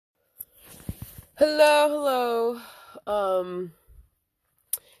Hello, hello.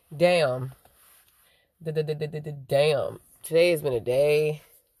 Damn. Damn. Today has been a day.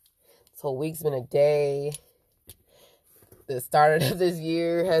 This whole week's been a day. The start of this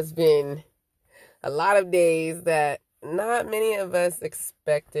year has been a lot of days that not many of us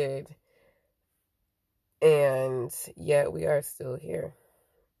expected. And yet we are still here.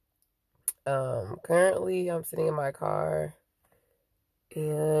 Currently I'm sitting in my car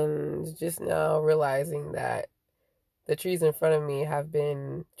and just now realizing that the trees in front of me have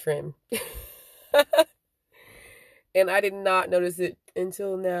been trimmed. And I did not notice it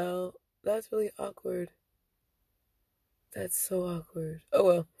until now. That's really awkward. That's so awkward. Oh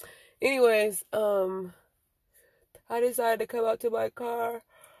well. Anyways, I decided to come out to my car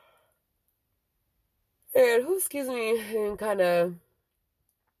and excuse me and kind of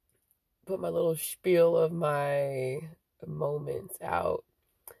put my little spiel of my moments out.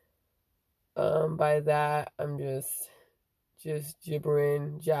 By that I'm just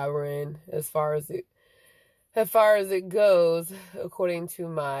jabbering as far as it goes according to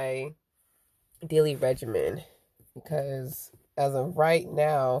my daily regimen, because as of right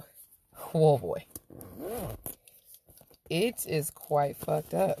now, oh boy, it is quite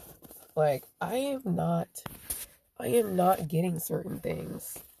fucked up. Like I am not getting certain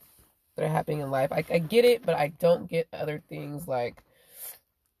things that are happening in life. I get it, but I don't get other things like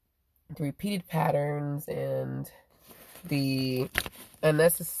the repeated patterns and the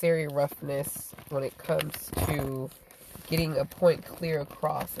unnecessary roughness when it comes to getting a point clear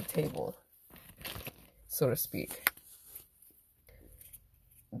across the table, so to speak.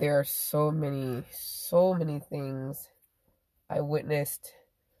 There are so many things I witnessed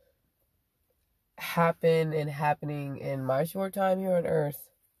happening in my short time here on Earth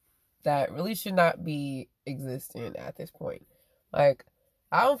that really should not be existing at this point. Like,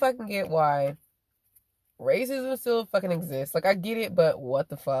 I don't fucking get why racism still fucking exists. Like, I get it, but what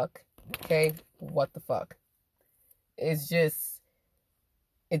the fuck? Okay? What the fuck? It's just,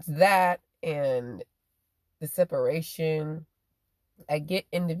 it's that and the separation. I get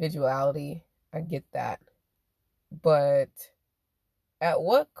individuality. I get that. But at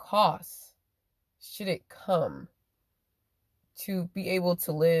what cost should it come to be able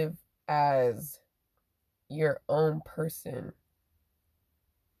to live as your own person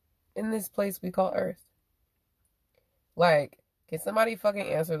in this place we call Earth? Like, can somebody fucking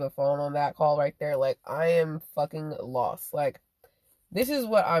answer the phone on that call right there? Like, I am fucking lost. Like, this is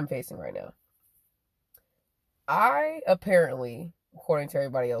what I'm facing right now. I apparently, according to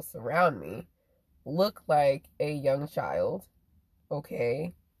everybody else around me, look like a young child,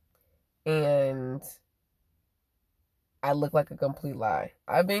 okay? And I look like a complete lie.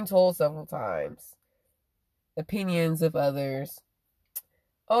 I've been told several times, opinions of others,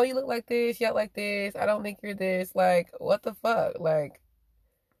 oh, you look like this, you act like this, I don't think you're this. Like, what the fuck? Like,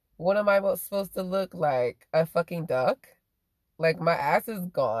 what am I supposed to look like? A fucking duck? Like, my ass is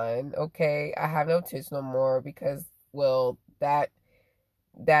gone, okay? I have no tits no more because, well, that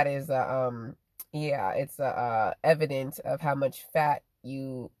is yeah, it's evidence of how much fat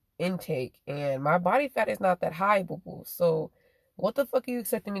you intake, and my body fat is not that high, boo boo. So what the fuck are you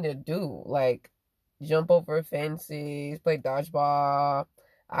expecting me to do? Like, jump over fences, play dodgeball,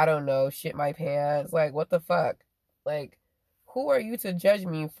 I don't know, shit my pants? Like, what the fuck? Like, who are you to judge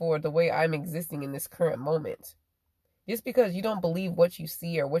me for the way I'm existing in this current moment? Just because you don't believe what you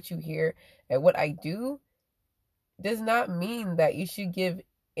see or what you hear and what I do does not mean that you should give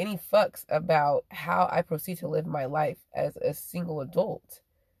any fucks about how I proceed to live my life as a single adult,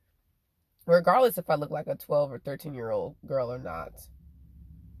 regardless if I look like a 12 or 13-year-old girl or not.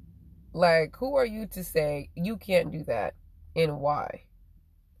 Like, who are you to say you can't do that and why?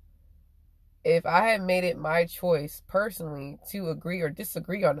 If I have made it my choice personally to agree or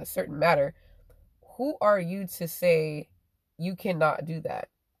disagree on a certain matter, who are you to say you cannot do that?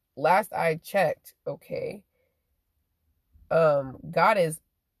 Last I checked, okay, God is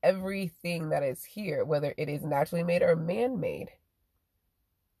everything that is here, whether it is naturally made or man-made.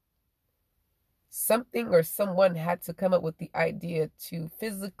 Something or someone had to come up with the idea to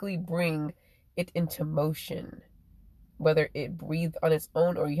physically bring it into motion, whether it breathed on its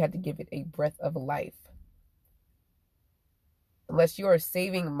own or you had to give it a breath of life. Unless you are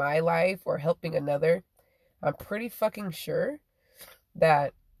saving my life or helping another, I'm pretty fucking sure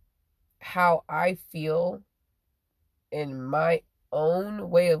that how I feel in my own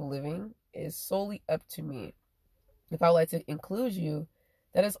way of living is solely up to me. If I would like to include you,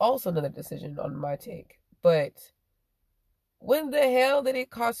 that is also another decision on my take. But when the hell did it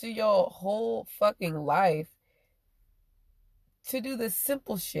cost you your whole fucking life to do this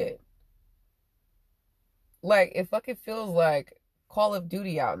simple shit? Like, it fucking feels like Call of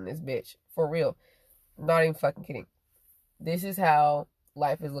Duty out in this bitch. For real. Not even fucking kidding. This is how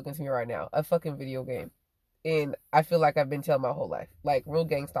life is looking to me right now. A fucking video game. And I feel like I've been telling my whole life. Like, real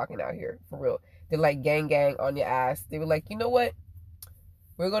gang stalking out here. For real. They're like gang on your ass. They were like, you know what?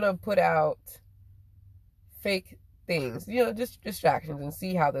 We're going to put out fake things. You know, just distractions and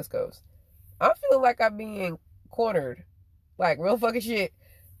see how this goes. I'm feeling like I'm being cornered. Like, real fucking shit.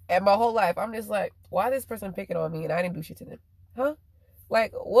 And my whole life, I'm just like, why this person picking on me and I didn't do shit to them? Huh?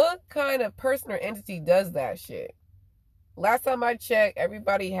 Like, what kind of person or entity does that shit? Last time I checked,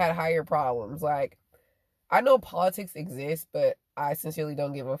 everybody had higher problems. Like, I know politics exists, but I sincerely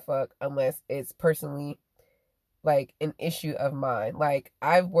don't give a fuck unless it's personally, like, an issue of mine. Like,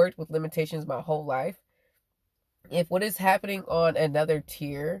 I've worked with limitations my whole life. If what is happening on another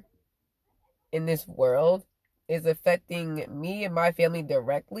tier in this world is affecting me and my family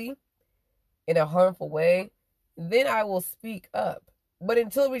directly in a harmful way, then I will speak up. But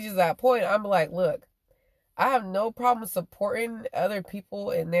until it reaches that point, I'm like, look, I have no problem supporting other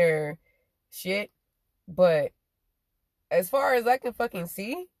people in their shit, but as far as I can fucking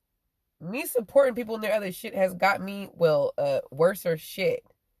see, me supporting people in their other shit has got me, well, worse or shit,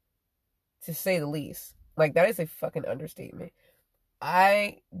 to say the least. Like, that is a fucking understatement.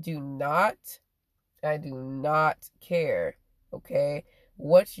 I do not care, okay,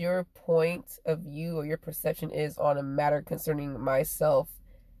 what your point of view or your perception is on a matter concerning myself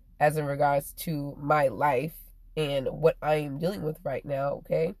as in regards to my life and what I am dealing with right now,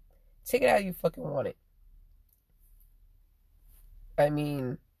 okay? Take it how you fucking want it. I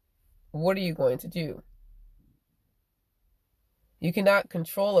mean, what are you going to do? You cannot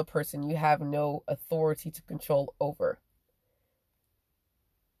control a person you have no authority to control over.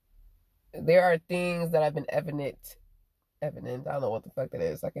 There are things that have been evident. I don't know what the fuck that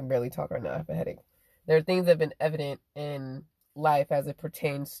is. I can barely talk right now. I have a headache. There are things that have been evident in life as it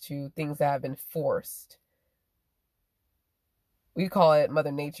pertains to things that have been forced. We call it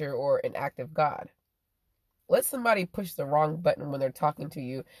Mother Nature or an act of God. Let somebody push the wrong button when they're talking to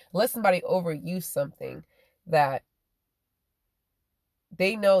you. Let somebody overuse something that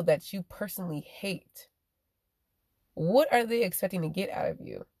they know that you personally hate. What are they expecting to get out of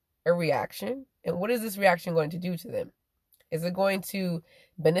you? A reaction? And what is this reaction going to do to them? Is it going to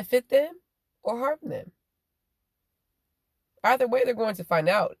benefit them or harm them? Either way, they're going to find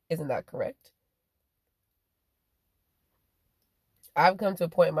out. Isn't that correct? I've come to a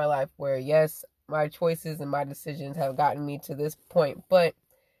point in my life where, yes, my choices and my decisions have gotten me to this point, but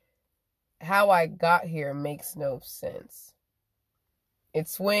how I got here makes no sense.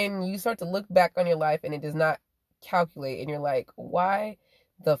 It's when you start to look back on your life and it does not calculate and you're like, why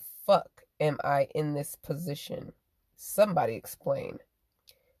the fuck am I in this position? Somebody explain.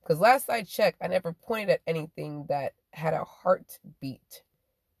 Because last I checked, I never pointed at anything that had a heartbeat,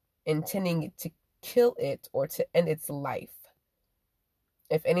 intending to kill it or to end its life.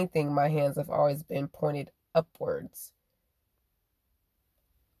 If anything, my hands have always been pointed upwards.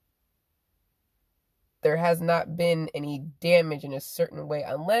 There has not been any damage in a certain way,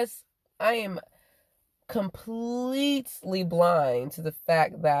 unless I am completely blind to the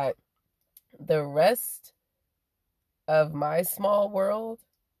fact that the rest of my small world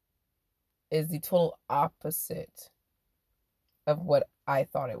is the total opposite of what I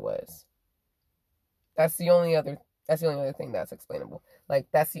thought it was. That's the only other thing that's explainable. Like,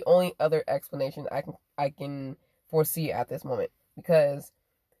 that's the only other explanation I can foresee at this moment, because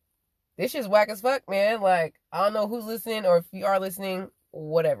this shit's whack as fuck, man. Like, I don't know who's listening, or if you are listening,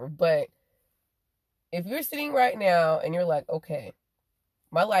 whatever. But if you're sitting right now and you're like, okay,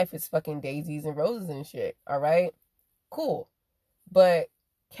 my life is fucking daisies and roses and shit, all right? Cool. But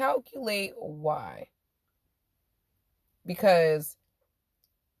calculate why. Because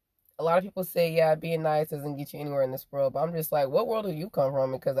a lot of people say, yeah, being nice doesn't get you anywhere in this world. But I'm just like, what world do you come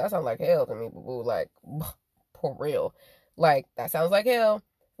from? Because that sounds like hell to me, boo. Like, for real. Like, that sounds like hell.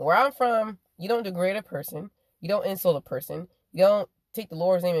 Where I'm from, you don't degrade a person. You don't insult a person. You don't take the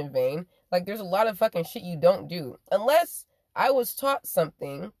Lord's name in vain. Like, there's a lot of fucking shit you don't do. Unless I was taught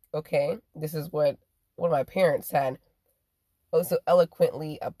something, okay? This is what one of my parents had also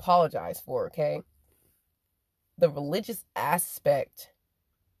eloquently apologized for, okay? The religious aspect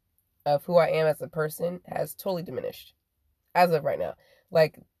of who I am as a person has totally diminished as of right now.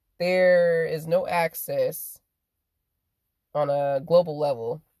 Like, there is no access on a global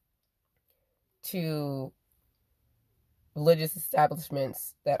level to religious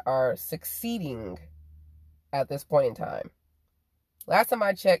establishments that are succeeding at this point in time. Last time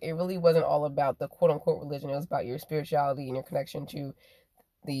I checked, it really wasn't all about the quote-unquote religion. It was about your spirituality and your connection to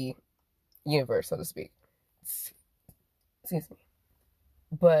the universe, so to speak. Excuse me.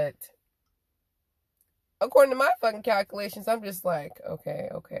 But according to my fucking calculations, I'm just like, okay.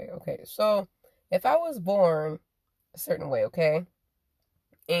 So if I was born a certain way, okay,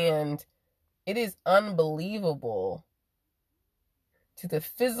 and it is unbelievable to the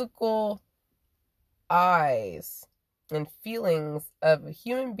physical eyes and feelings of a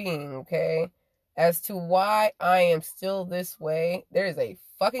human being, okay, as to why I am still this way, there is a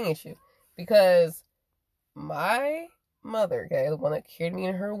fucking issue. Because my mother, okay, the one that carried me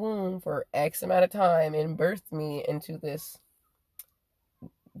in her womb for X amount of time and birthed me into this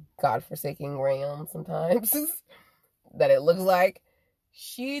godforsaken realm sometimes that it looks like,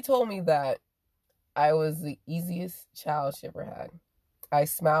 she told me that I was the easiest child she ever had. I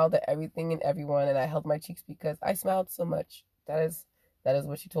smiled at everything and everyone, and I held my cheeks because I smiled so much. That is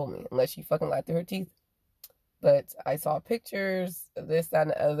what she told me, unless she fucking lied through her teeth. But I saw pictures of this, that,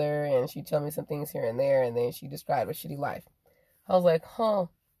 and the other, and she told me some things here and there, and then she described a shitty life. I was like, huh,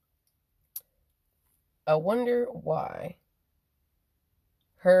 I wonder why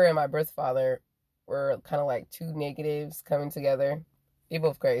her and my birth father were kind of like two negatives coming together. They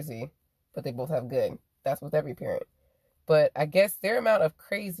both crazy, but they both have good. That's with every parent. But I guess their amount of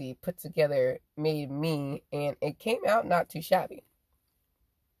crazy put together made me, and it came out not too shabby.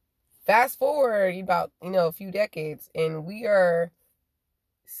 Fast forward about, a few decades, and we are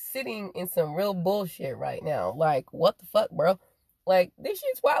sitting in some real bullshit right now. Like, what the fuck, bro? Like, this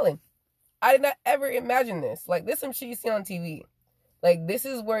shit's wilding. I did not ever imagine this. Like, this is some shit you see on TV. Like, this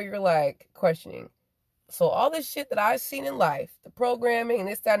is where you're, like, questioning. So all this shit that I've seen in life, the programming,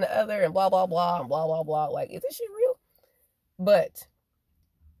 this, that, and the other, and blah, blah, blah, and blah, blah, blah. Like, is this shit real? But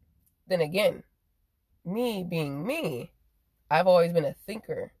then again, me being me, I've always been a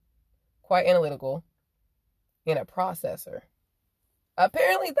thinker, quite analytical, and a processor.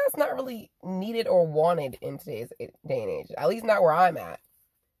 Apparently, that's not really needed or wanted in today's day and age. At least not where I'm at.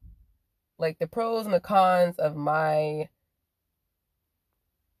 Like, the pros and the cons of my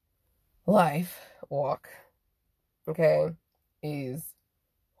life walk, okay, is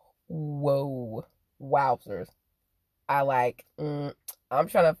wowzers. I'm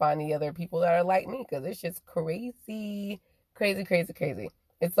trying to find the other people that are like me, because it's just crazy.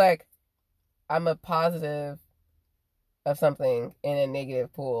 It's like I'm a positive of something in a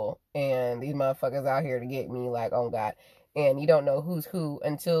negative pool, and these motherfuckers out here to get me, like, oh God. And you don't know who's who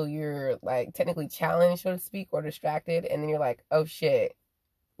until you're, like, technically challenged, so to speak, or distracted, and then you're like, oh shit,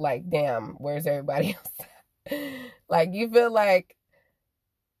 like, damn, where's everybody else? Like, you feel like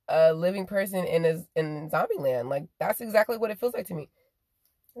a living person in zombie land. Like, that's exactly what it feels like to me.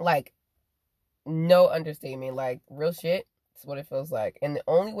 Like, no understatement. Like, real shit, it's what it feels like. And the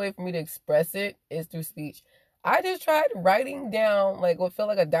only way for me to express it is through speech. I just tried writing down, like, what felt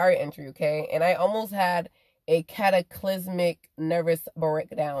like a diary entry, okay? And I almost had a cataclysmic nervous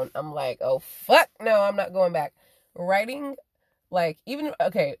breakdown. I'm like, oh, fuck, no, I'm not going back. Writing, like, even,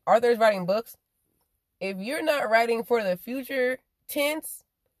 okay, Arthur's writing books. If you're not writing for the future tense,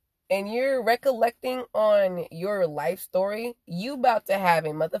 and you're recollecting on your life story, you about to have a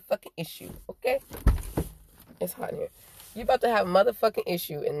motherfucking issue, okay? It's hot in here. You about to have a motherfucking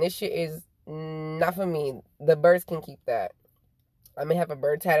issue, and this shit is not for me. The birds can keep that. I may have a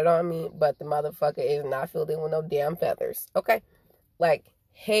bird tatted on me, but the motherfucker is not filled in with no damn feathers, okay? Like,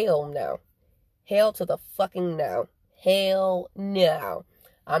 hell no. Hell to the fucking no. Hell no.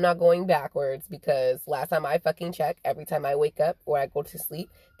 I'm not going backwards, because last time I fucking check, every time I wake up or I go to sleep,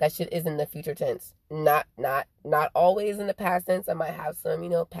 that shit is in the future tense. Not always in the past tense. I might have some,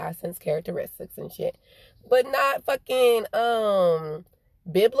 past tense characteristics and shit. But not fucking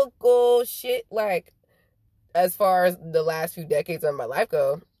biblical shit, like, as far as the last few decades of my life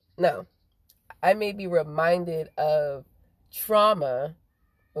go. No. I may be reminded of trauma,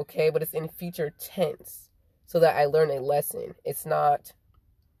 okay, but it's in future tense, so that I learn a lesson. It's not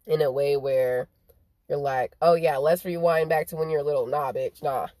in a way where you're like, oh yeah, let's rewind back to when you're little. Nah, bitch,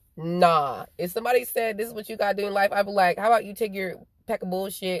 nah. If somebody said this is what you gotta do in life, I'd be like, how about you take your pack of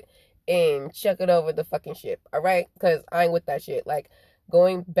bullshit and chuck it over the fucking ship, all right? Because I ain't with that shit. Like,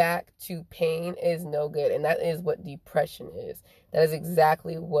 going back to pain is no good, and that is what depression is. That is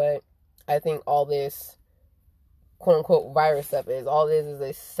exactly what I think all this quote-unquote virus stuff is. All this is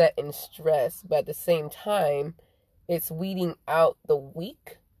a set in stress, but at the same time, it's weeding out the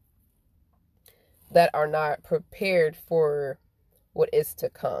weak that are not prepared for what is to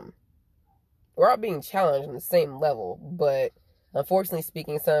come. We're all being challenged on the same level, but unfortunately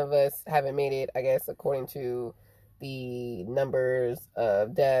speaking, some of us haven't made it, I guess, according to the numbers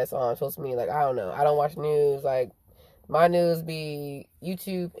of deaths on social media. Like, I don't know. I don't watch news. Like, My news be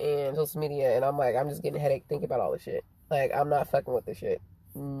YouTube and social media, and I'm like, I'm just getting a headache thinking about all this shit. Like, I'm not fucking with this shit.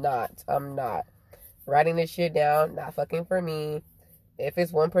 I'm not. Writing this shit down, not fucking for me. If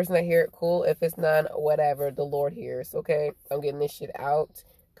it's one person that hear it, cool. If it's none, whatever. The Lord hears, okay? I'm getting this shit out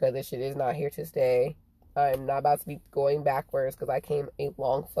because this shit is not here to stay. I'm not about to be going backwards because I came a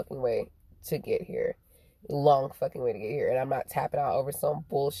long fucking way to get here. Long fucking way to get here. And I'm not tapping out over some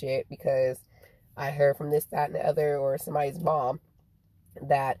bullshit because I heard from this, that, and the other, or somebody's mom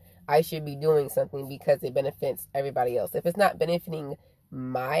that I should be doing something because it benefits everybody else. If it's not benefiting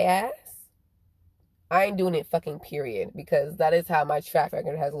my ass, I ain't doing it fucking period, because that is how my track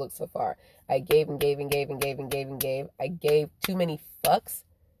record has looked so far. I gave and gave and gave and gave and gave and gave. I gave too many fucks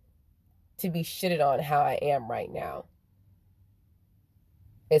to be shitted on how I am right now.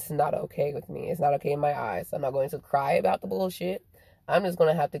 It's not okay with me. It's not okay in my eyes. I'm not going to cry about the bullshit. I'm just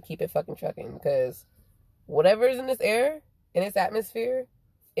going to have to keep it fucking trucking, because whatever is in this air, in this atmosphere,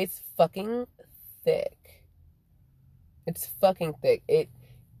 it's fucking thick. It's fucking thick. It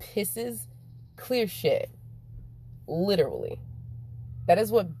pisses clear shit. Literally. That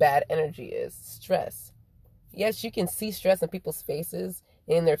is what bad energy is. Stress. Yes, you can see stress in people's faces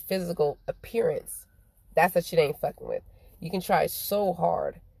and in their physical appearance. That's the shit I ain't fucking with. You can try so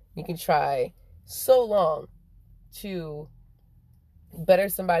hard. You can try so long to better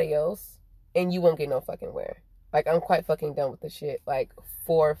somebody else, and you won't get no fucking where. Like, I'm quite fucking done with this shit. Like,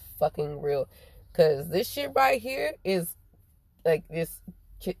 for fucking real. Because this shit right here is, like, this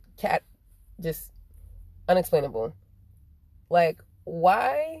cat, just unexplainable. Like,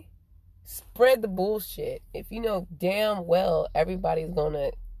 why spread the bullshit if you know damn well everybody's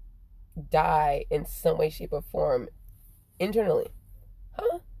gonna die in some way, shape, or form internally?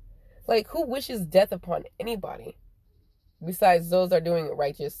 Huh? Like, who wishes death upon anybody besides those that are doing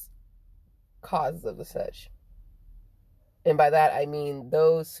righteous causes of the such? And by that I mean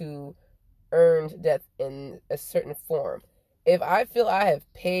those who earned death in a certain form. If I feel I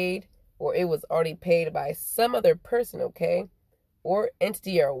have paid, or it was already paid by some other person, okay, or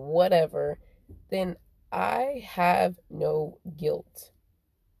entity or whatever, then I have no guilt.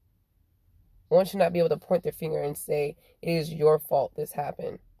 One should not be able to point their finger and say, it is your fault this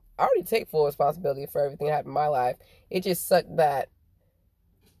happened. I already take full responsibility for everything that happened in my life. It just sucked that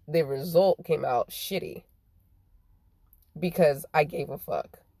the result came out shitty because I gave a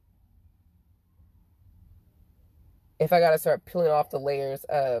fuck. If I gotta start peeling off the layers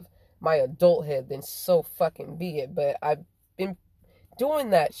of my adulthood, then so fucking be it. But I've been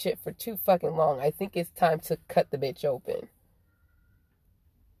doing that shit for too fucking long. I think it's time to cut the bitch open.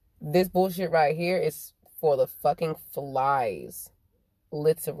 This bullshit right here is for the fucking flies.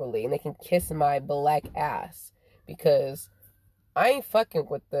 Literally. And they can kiss my black ass. Because I ain't fucking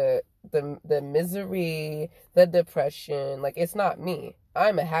with the misery, the depression. Like, it's not me.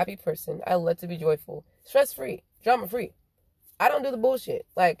 I'm a happy person. I love to be joyful. Stress-free. Drama-free. I don't do the bullshit.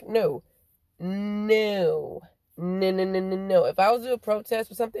 Like, no. If I was to do a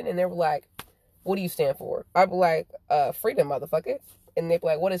protest or something and they were like, what do you stand for? I'd be like, freedom, motherfucker. And they'd be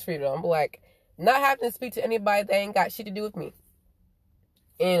like, what is freedom? I'd be like, not having to speak to anybody that ain't got shit to do with me.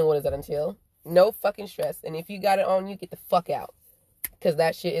 And what does that entail? No fucking stress. And if you got it on you, get the fuck out. Because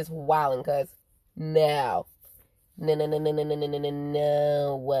that shit is wilding. Because now. No.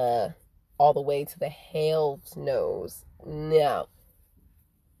 All the way to the hell's nose. No.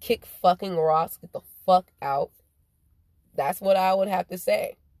 Kick fucking rocks. Get the fuck out. That's what I would have to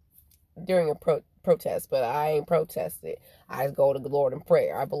say during a protest. But I ain't protested. I just go to the Lord in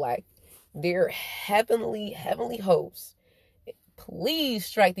prayer. I be like, dear heavenly hosts, please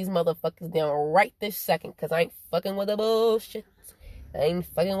strike these motherfuckers down right this second. Because I ain't fucking with the bullshit.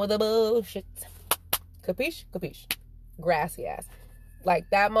 Capiche? Grassy ass. Like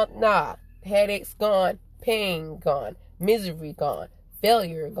that month, nah. Headaches gone. Pain gone. Misery gone.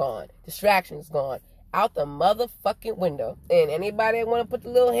 Failure gone. Distractions gone. Out the motherfucking window. And anybody that want to put the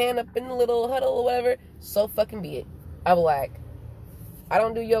little hand up in the little huddle or whatever, so fucking be it. I'm like, I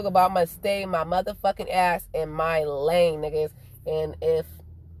don't do yoga, but I'm going to stay my motherfucking ass in my lane, niggas. And if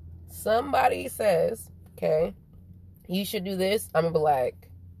somebody says, okay, you should do this, I'm going to be like,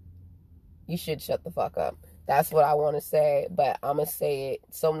 you should shut the fuck up. That's what I want to say, but I'm going to say it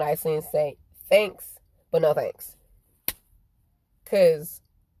so nicely and say, thanks, but no thanks. Because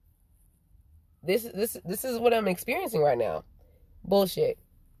this is what I'm experiencing right now. Bullshit.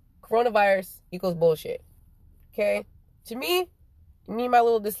 Coronavirus equals bullshit. Okay? To me, my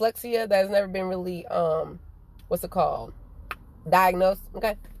little dyslexia that has never been really, what's it called? Diagnosed.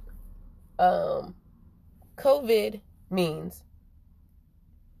 Okay? COVID means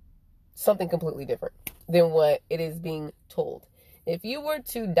something completely different. than what it is being told. If you were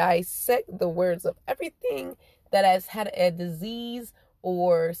to dissect the words of everything that has had a disease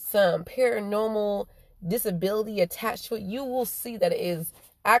or some paranormal disability attached to it, you will see that it is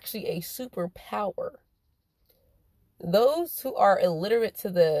actually a superpower. Those who are illiterate to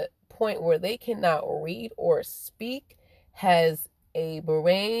the point where they cannot read or speak has a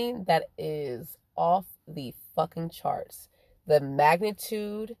brain that is off the fucking charts. The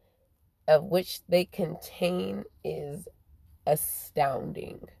magnitude of which they contain is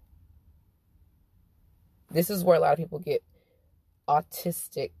astounding. This is where a lot of people get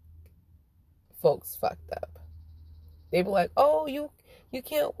autistic folks fucked up. They be like, oh, you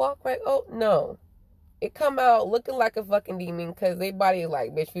can't walk right. Oh, no. It come out looking like a fucking demon because they body is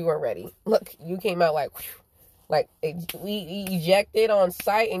like, bitch, we weren't ready. Look, you came out like, whew, like we ejected on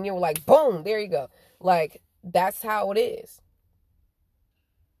sight and you were like, boom, there you go. Like, that's how it is.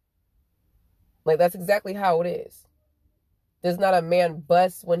 Like, that's exactly how it is. There's not a man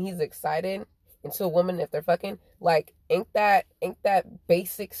bust when he's excited into a woman if they're fucking. Like, ain't that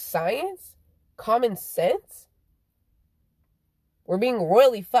basic science? Common sense? We're being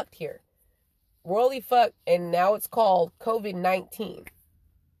royally fucked here. Royally fucked, and now it's called COVID-19.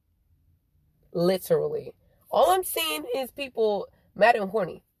 Literally. All I'm seeing is people mad and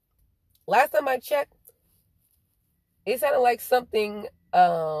horny. Last time I checked, it sounded like something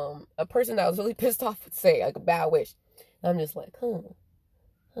a person that was really pissed off would say, like a bad wish. I'm just like,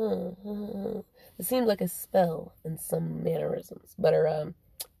 It seems like a spell in some mannerisms. But am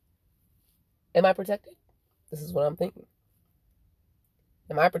I protected? This is what I'm thinking.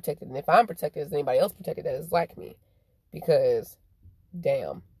 Am I protected? And if I'm protected, is anybody else protected that is like me? Because,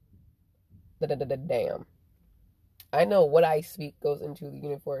 damn. Damn. I know what I speak goes into the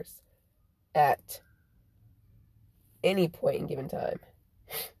universe at any point in given time.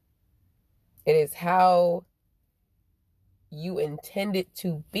 It is how you intend it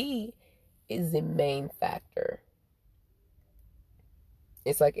to be is the main factor.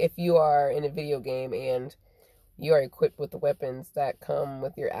 It's like if you are in a video game and you are equipped with the weapons that come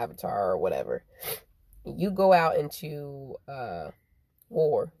with your avatar or whatever. You go out into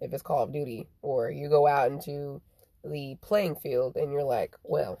war, if it's Call of Duty, or you go out into the playing field and you're like,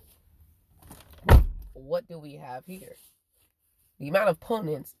 well, what do we have here? The amount of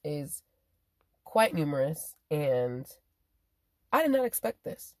opponents is quite numerous, and I did not expect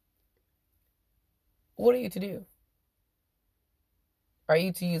this. What are you to do? Are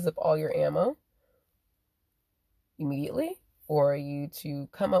you to use up all your ammo immediately? Or are you to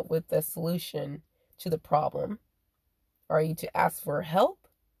come up with a solution to the problem? Are you to ask for help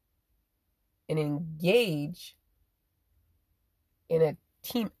and engage in a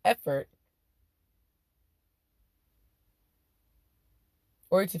team effort?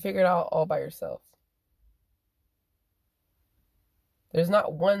 Or to figure it out all by yourself? There's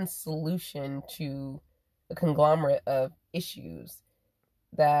not one solution to a conglomerate of issues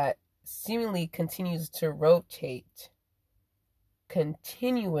that seemingly continues to rotate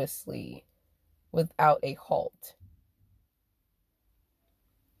continuously without a halt.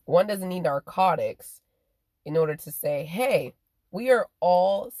 One doesn't need narcotics in order to say, hey, we are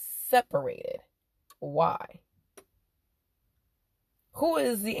all separated. Why? Who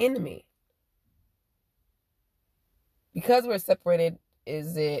is the enemy? Because we're separated,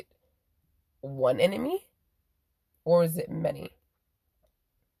 is it one enemy or is it many?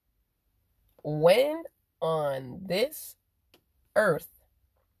 When on this earth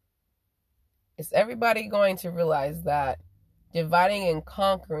is everybody going to realize that dividing and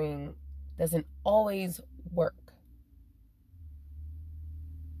conquering doesn't always work?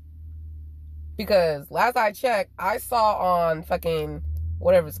 Because last I checked, I saw on fucking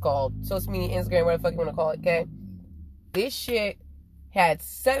whatever it's called, social media, Instagram, whatever the fuck you want to call it, okay? This shit had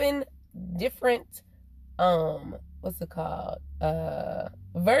 7 different, what's it called?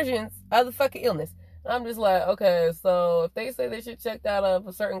 Versions of the fucking illness. And I'm just like, okay, so if they say they should check out of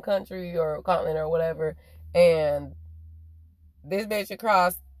a certain country or continent or whatever, and this bitch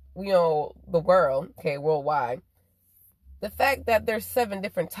across, the world, okay, worldwide, the fact that there's 7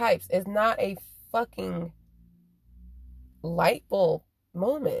 different types is not a fucking light bulb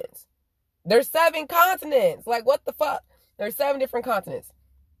moment. There's 7 continents. Like, what the fuck? There's 7 different continents.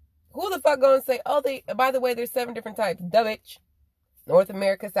 Who the fuck gonna say, oh, by the way, there's 7 different types? Duh, bitch. North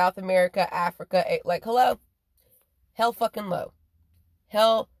America, South America, Africa, like, hello? Hell fucking low.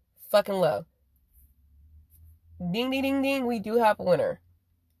 Hell fucking low. Ding, ding, ding, ding. We do have a winner.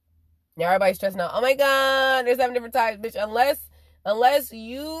 Now everybody's stressing out. Oh my God, there's 7 different types, bitch. Unless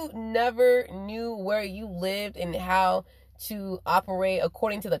you never knew where you lived and how to operate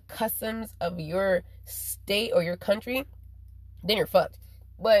according to the customs of your state or your country, then you're fucked.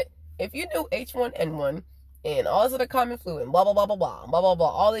 But if you knew H1N1 and all this other common flu and blah, blah, blah, blah, blah, blah, blah, blah,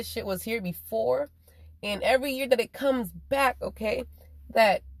 all this shit was here before, and every year that it comes back, okay,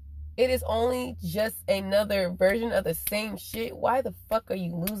 that it is only just another version of the same shit, why the fuck are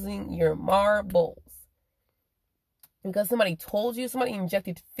you losing your marbles? Because somebody told you, somebody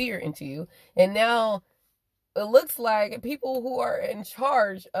injected fear into you, and now it looks like people who are in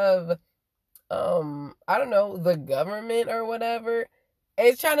charge of, I don't know, the government or whatever,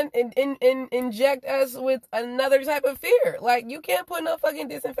 is trying to inject us with another type of fear. Like, you can't put no fucking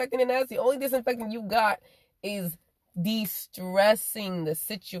disinfectant in us. The only disinfectant you got is de-stressing the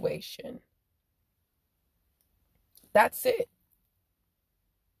situation. That's it.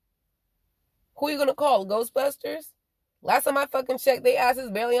 Who are you gonna call? Ghostbusters? Last time I fucking checked, they ass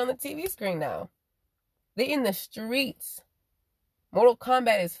is barely on the TV screen now. They in the streets. Mortal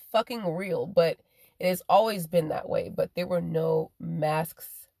Kombat is fucking real, but it has always been that way. But there were no masks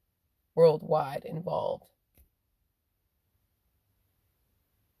worldwide involved.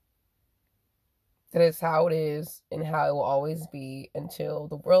 That is how it is and how it will always be until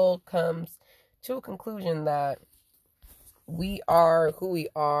the world comes to a conclusion that we are who we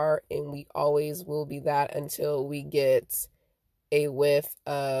are and we always will be that until we get a whiff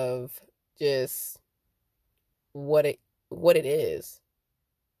of just what it is.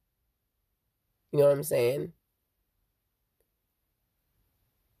 You know what I'm saying?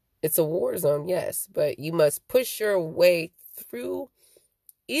 It's a war zone, yes, but you must push your way through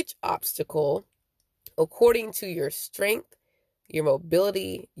each obstacle according to your strength, your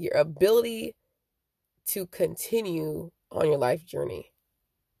mobility, your ability to continue on your life journey.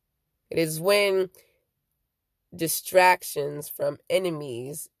 It is when distractions from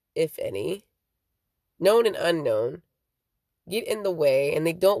enemies, if any, known and unknown, get in the way and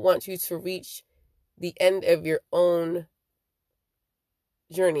they don't want you to reach the end of your own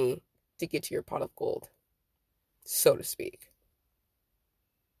journey to get to your pot of gold, so to speak.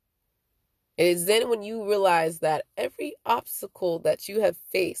 It is then when you realize that every obstacle that you have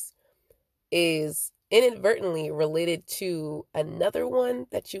faced is inadvertently related to another one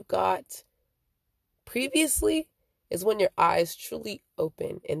that you got previously, is when your eyes truly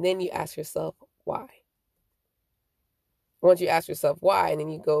open. And then you ask yourself, why? Once you ask yourself why, and then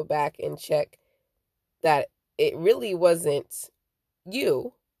you go back and check that it really wasn't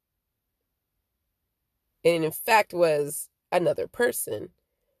you, and in fact was another person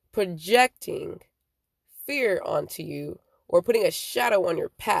projecting fear onto you or putting a shadow on your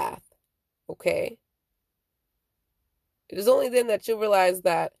path, okay? It is only then that you'll realize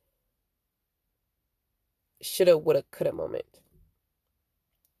that shoulda, woulda, coulda moment.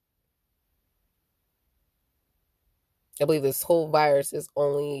 I believe this whole virus is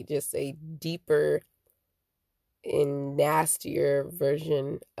only just a deeper and nastier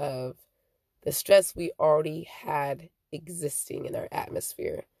version of the stress we already had existing in our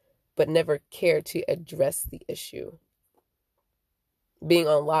atmosphere, but never cared to address the issue. Being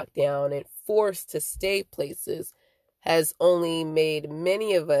on lockdown and forced to stay places has only made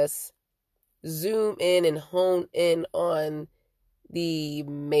many of us zoom in and hone in on the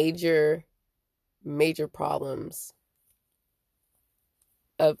major problems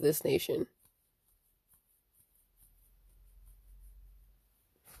of this nation.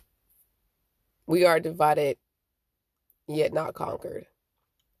 We are divided, yet not conquered.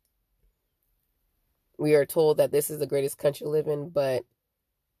 We are told that this is the greatest country to live in, but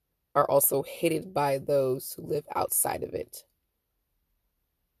are also hated by those who live outside of it.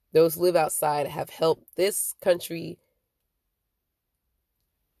 Those who live outside have helped this country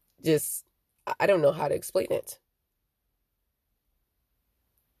just, I don't know how to explain it,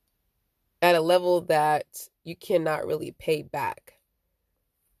 at a level that you cannot really pay back.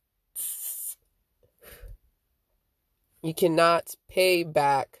 You cannot pay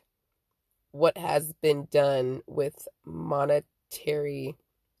back what has been done with monetary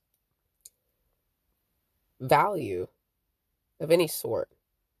value of any sort.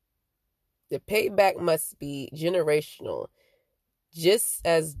 The payback must be generational, just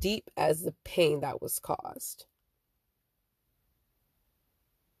as deep as the pain that was caused.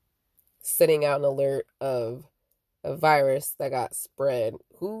 Setting out an alert of a virus that got spread.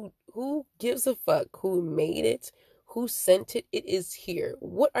 Who gives a fuck who made it? Who sent it? It is here.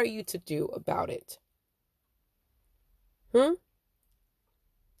 What are you to do about it? I'm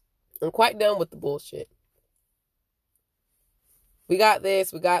quite done with the bullshit. We got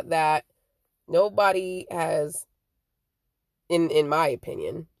this, we got that. Nobody has, in my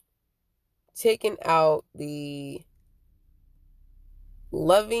opinion, taken out the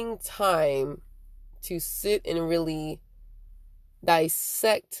loving time to sit and really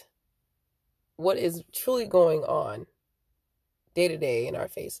dissect what is truly going on day to day in our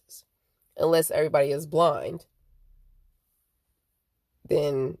faces. Unless everybody is blind,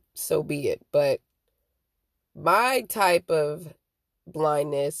 then so be it. But my type of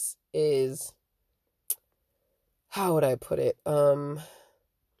blindness is, how would I put it?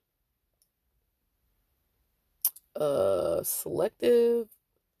 Selective.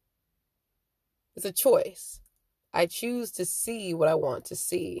 It's a choice. I choose to see what I want to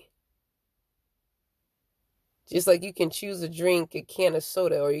see. Just like you can choose to drink a can of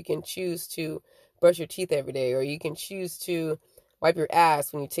soda, or you can choose to brush your teeth every day, or you can choose to wipe your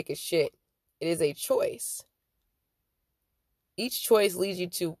ass when you take a shit. It is a choice. Each choice leads you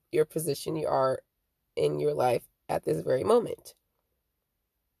to your position you are in your life at this very moment.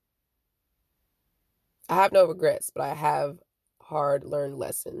 I have no regrets, but I have hard-learned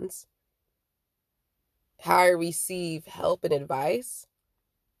lessons. How I receive help and advice,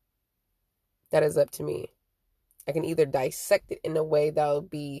 that is up to me. I can either dissect it in a way that will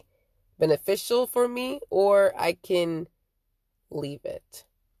be beneficial for me, or I can leave it.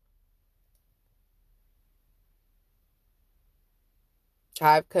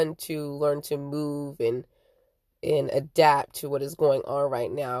 I've come to learn to move and adapt to what is going on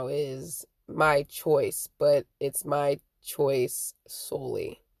right now is my choice, but it's my choice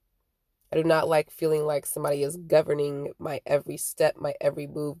solely. I do not like feeling like somebody is governing my every step, my every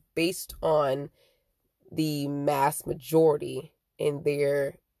move based on the mass majority in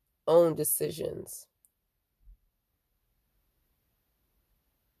their own decisions.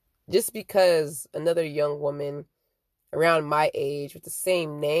 Just because another young woman around my age with the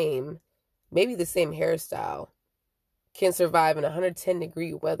same name, maybe the same hairstyle, can survive in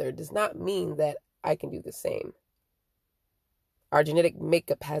 110-degree weather does not mean that I can do the same. Our genetic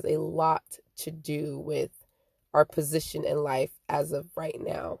makeup has a lot to do with our position in life as of right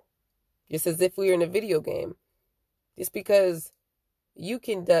now. Just as if we were in a video game. Just because you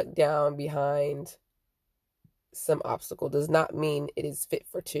can duck down behind some obstacle does not mean it is fit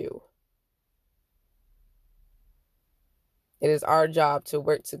for two. It is our job to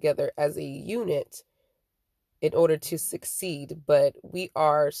work together as a unit in order to succeed, but we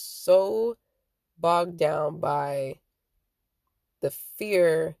are so bogged down by the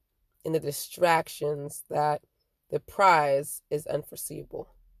fear and the distractions that the prize is unforeseeable.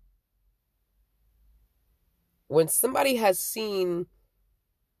 When somebody has seen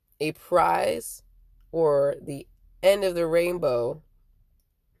a prize or the end of the rainbow,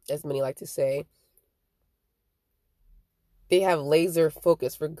 as many like to say, they have laser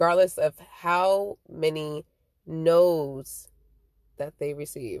focus regardless of how many no's that they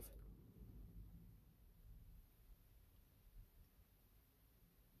receive.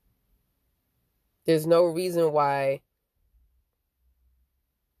 There's no reason why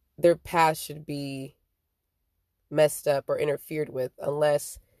their path should be messed up or interfered with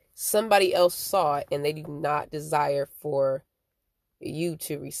unless somebody else saw it and they do not desire for you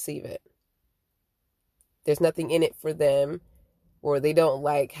to receive it. There's nothing in it for them, or they don't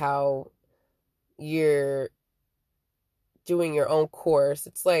like how you're doing your own course.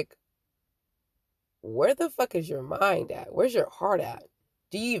 It's like, where the fuck is your mind at? Where's your heart at?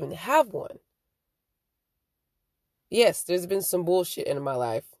 Do you even have one? Yes, there's been some bullshit in my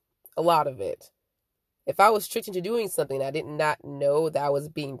life. A lot of it. If I was tricked into doing something, I did not know that I was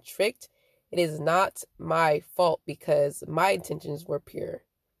being tricked. It is not my fault because my intentions were pure.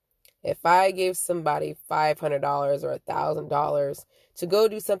 If I gave somebody $500 or $1,000 to go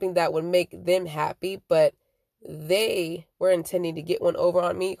do something that would make them happy, but they were intending to get one over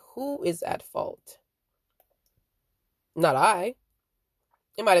on me, who is at fault? Not I.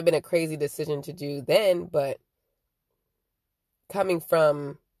 It might have been a crazy decision to do then, but coming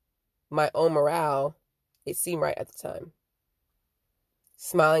from my own morale, it seemed right at the time.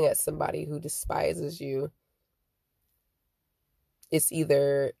 Smiling at somebody who despises you, it's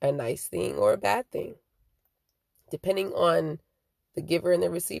either a nice thing or a bad thing, depending on the giver and the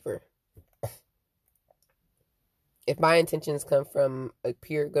receiver. If my intentions come from a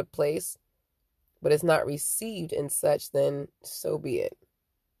pure good place, but it's not received in such, then so be it.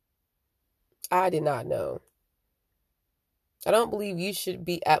 I did not know. I don't believe you should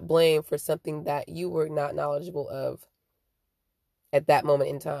be at blame for something that you were not knowledgeable of at that moment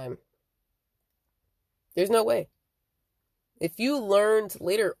in time. There's no way. If you learned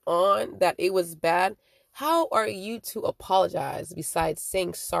later on that it was bad, how are you to apologize besides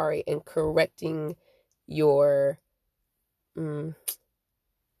saying sorry and correcting your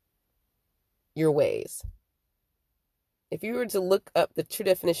ways? If you were to look up the true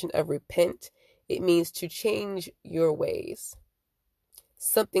definition of repent, it means to change your ways.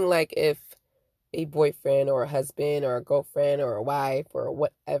 Something like if a boyfriend or a husband or a girlfriend or a wife or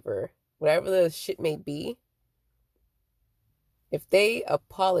whatever the shit may be, if they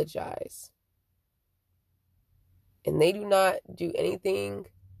apologize and they do not do anything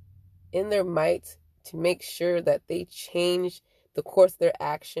in their might to make sure that they change the course of their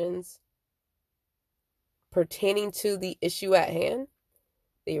actions pertaining to the issue at hand,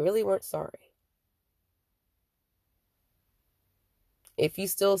 they really weren't sorry. If you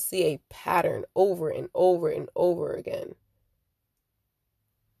still see a pattern over and over and over again,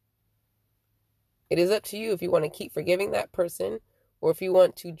 it is up to you if you want to keep forgiving that person or if you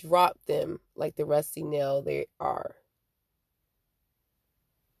want to drop them like the rusty nail they are.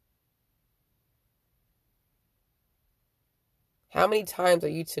 How many times are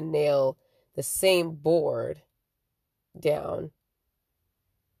you to nail the same board down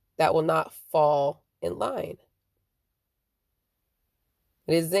that will not fall in line?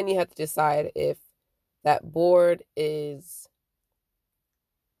 It is then you have to decide if that board is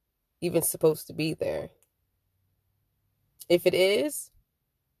even supposed to be there. If it is,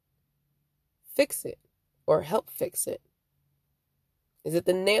 fix it or help fix it. Is it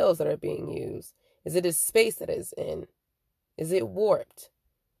the nails that are being used? Is it a space that is in? Is it warped?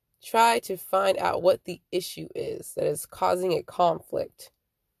 Try to find out what the issue is that is causing a conflict.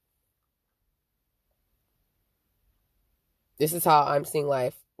 This is how I'm seeing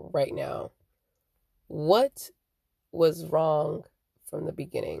life right now. What was wrong from the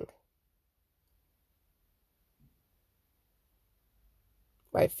beginning?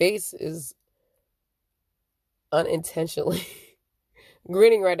 My face is unintentionally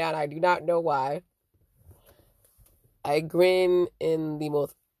grinning right now, and I do not know why. I grin in the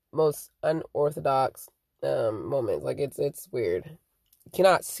most unorthodox moments. Like it's weird. You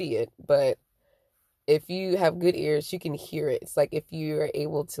cannot see it, but if you have good ears, you can hear it. It's like if you are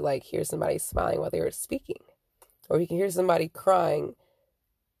able to like hear somebody smiling while they were speaking, or you can hear somebody crying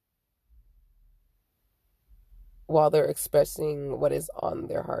while they're expressing what is on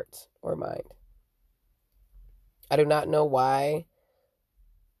their heart or mind. I do not know why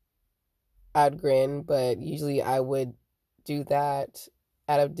I'd grin, but usually I would do that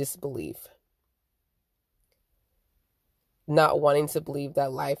out of disbelief. Not wanting to believe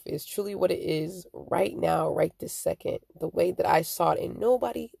that life is truly what it is right now, right this second, the way that I saw it, and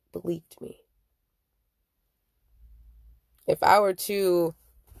nobody believed me. If I were to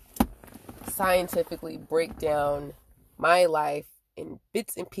scientifically break down my life in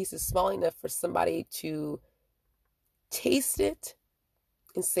bits and pieces small enough for somebody to taste it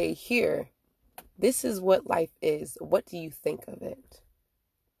and say, here, this is what life is. What do you think of it?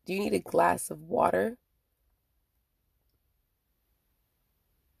 Do you need a glass of water?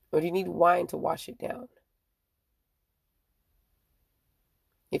 Or do you need wine to wash it down?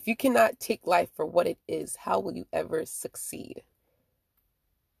 If you cannot take life for what it is, how will you ever succeed?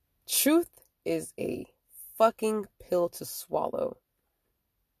 Truth is a fucking pill to swallow.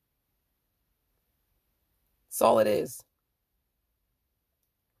 That's all it is.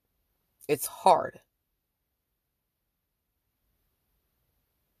 It's hard.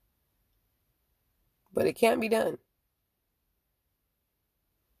 But it can't be done.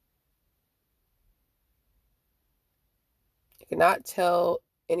 I cannot tell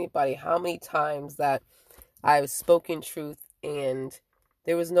anybody how many times that I've spoken truth and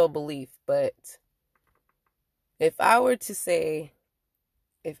there was no belief. But if I were to say,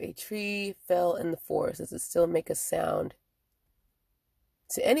 if a tree fell in the forest, does it still make a sound?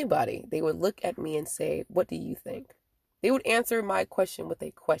 To anybody, they would look at me and say, what do you think? They would answer my question with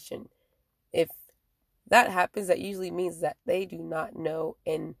a question. If that happens, that usually means that they do not know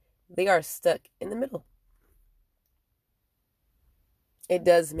and they are stuck in the middle. It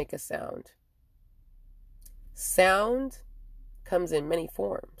does make a sound. Sound comes in many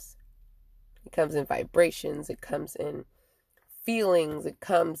forms. It comes in vibrations. It comes in feelings. It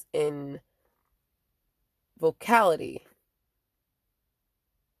comes in vocality.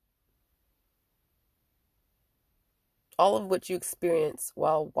 All of what you experience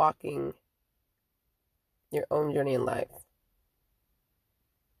while walking your own journey in life.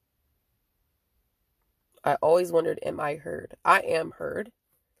 I always wondered, am I heard? I am heard,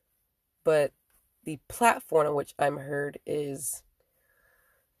 but the platform on which I'm heard is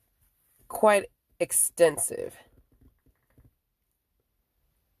quite extensive.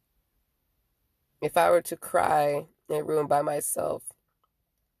 If I were to cry in a room by myself,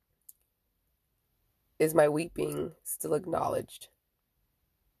 is my weeping still acknowledged?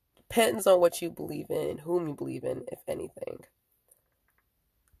 depends on what you believe in, whom you believe in, if anything.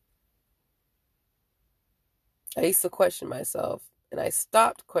 I used to question myself, and I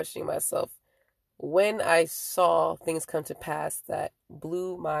stopped questioning myself when I saw things come to pass that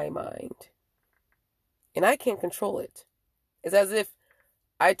blew my mind. And I can't control it. It's as if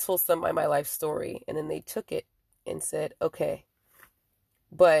I told somebody my life story, and then they took it and said, okay.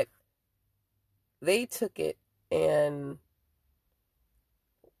 But they took it and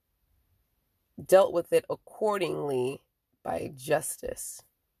dealt with it accordingly by justice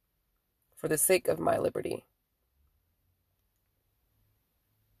for the sake of my liberty.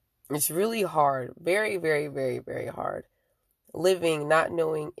 It's really hard, very, very, very, very hard, living not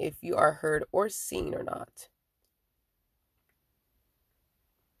knowing if you are heard or seen or not.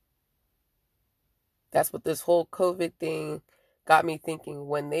 That's what this whole COVID thing got me thinking.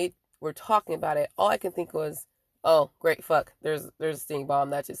 When they were talking about it, all I can think was, oh, great, fuck, there's a sting bomb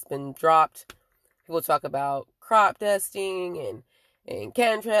that's just been dropped. People talk about crop dusting and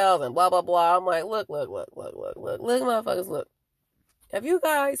chemtrails and blah, blah, blah. I'm like, look, motherfuckers, look. Have you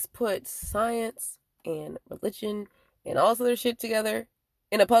guys put science and religion and all this other shit together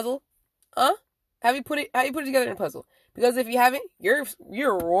in a puzzle? Huh? Have you put it together in a puzzle? Because if you haven't,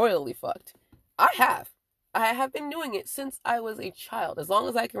 you're royally fucked. I have been doing it since I was a child, as long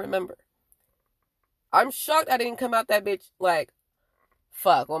as I can remember. I'm shocked I didn't come out that bitch like,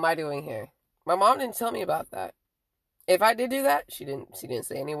 fuck, what am I doing here? My mom didn't tell me about that. If I did do that, she didn't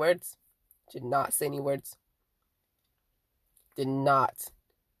say any words. Did not say any words. Did not.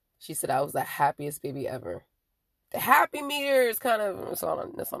 She said I was the happiest baby ever. The happy meter is kind of, it's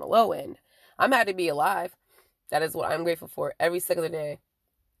on the low end. I'm happy to be alive. That is what I'm grateful for every second of the day.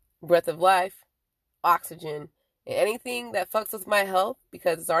 Breath of life, oxygen, and anything that fucks with my health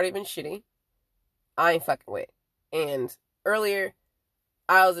because it's already been shitty, I ain't fucking with. And earlier,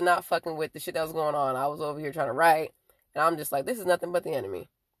 I was not fucking with the shit that was going on. I was over here trying to write, and I'm just like, this is nothing but the enemy.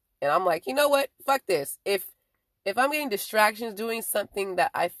 And I'm like, you know what? Fuck this. If I'm getting distractions doing something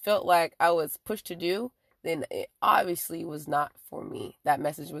that I felt like I was pushed to do, then it obviously was not for me. That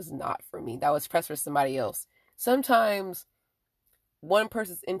message was not for me. That was pressed for somebody else. Sometimes one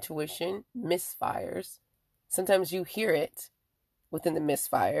person's intuition misfires. Sometimes you hear it within the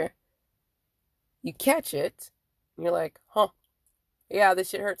misfire. You catch it, and you're like, huh, yeah, this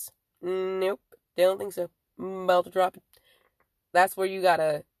shit hurts. Nope, they don't think so. About to drop it. That's where you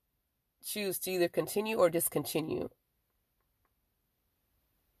gotta choose to either continue or discontinue.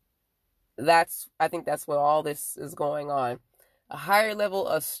 I think that's what all this is going on. A higher level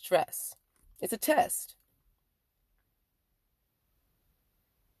of stress. It's a test.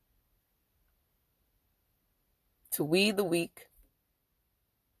 To weed the weak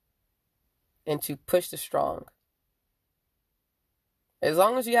and to push the strong. As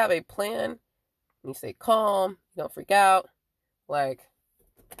long as you have a plan, and you stay calm, you don't freak out, like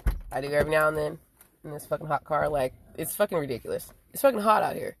I do every now and then in this fucking hot car. Like, it's fucking ridiculous. It's fucking hot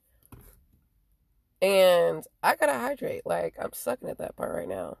out here. And I gotta hydrate. Like, I'm sucking at that part right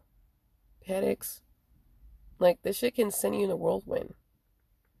now. Headaches. Like, this shit can send you in a whirlwind.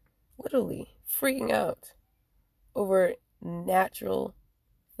 Literally freaking out over natural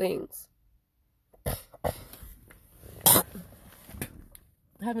things.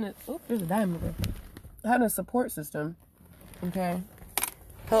 There's a diamond there. Having a support system, okay,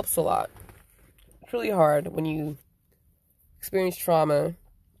 helps a lot. It's really hard when you experience trauma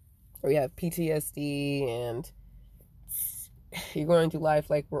or you have PTSD and you're going through life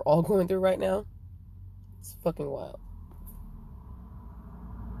like we're all going through right now. It's fucking wild.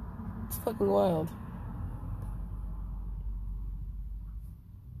 It's fucking wild.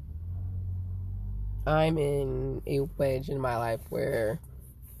 I'm in a wedge in my life where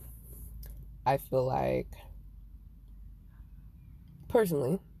I feel like,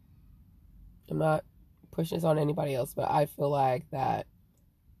 personally, I'm not pushing this on anybody else, but I feel like that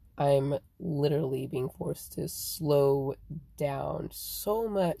I'm literally being forced to slow down so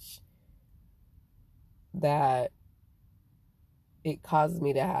much that it causes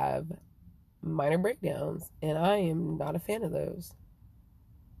me to have minor breakdowns, and I am not a fan of those.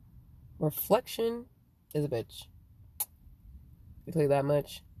 Reflection is a bitch. I'll tell you that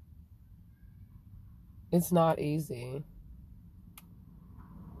much. It's not easy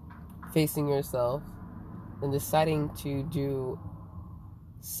facing yourself and deciding to do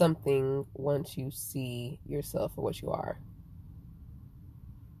something once you see yourself for what you are.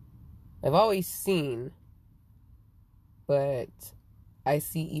 I've always seen, but I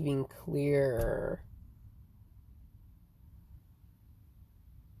see even clearer.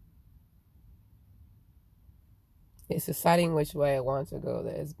 It's deciding which way I want to go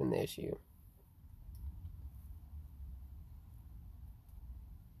that has been the issue.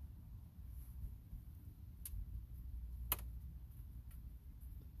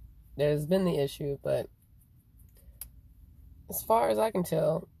 That has been the issue, but as far as I can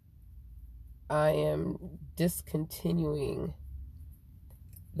tell, I am discontinuing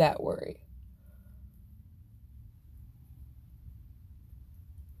that worry.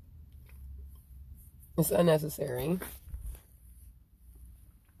 It's unnecessary.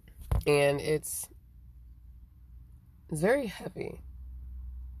 And it's very heavy.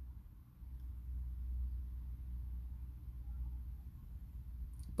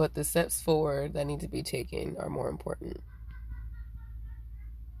 But the steps forward that need to be taken are more important.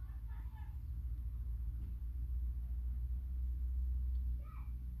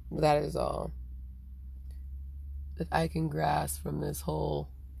 That is all that I can grasp from this whole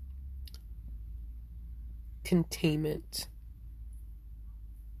containment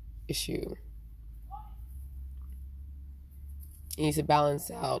issue. I need to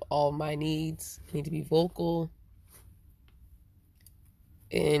balance out all my needs. I need to be vocal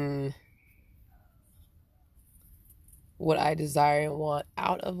in what I desire and want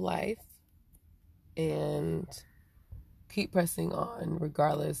out of life, and keep pressing on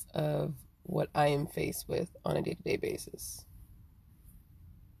regardless of what I am faced with on a day-to-day basis.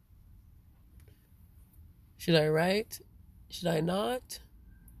 Should I write? Should I not?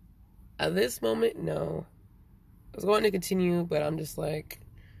 At this moment, no. I was going to continue, but I'm just like,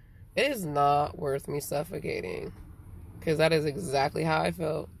 it is not worth me suffocating. Because that is exactly how I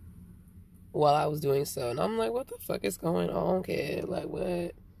felt while I was doing so. And I'm like, what the fuck is going on, kid? Like,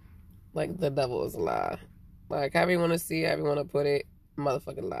 what? Like, the devil is a lie. Like, however you want to see it, however you want to put it,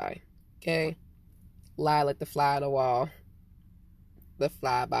 motherfucking lie. Okay? Lie like the fly on the wall. The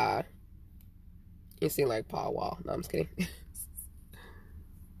flyby. You seem like Paul Wall. No, I'm just kidding.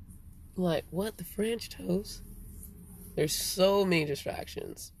 Like, what? The French toast? There's so many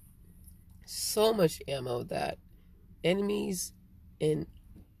distractions. So much ammo that enemies in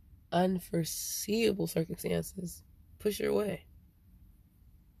unforeseeable circumstances push your way.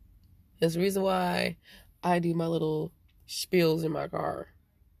 That's the reason why I do my little spiels in my car.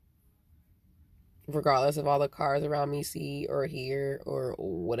 Regardless of all the cars around me see or hear or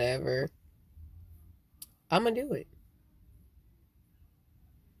whatever. I'm gonna do it.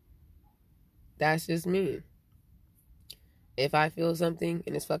 That's just me. If I feel something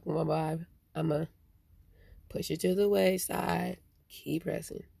and it's fucking my vibe, I'm gonna push it to the wayside, keep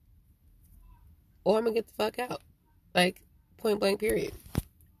pressing. Or I'm gonna get the fuck out. Like, point blank period.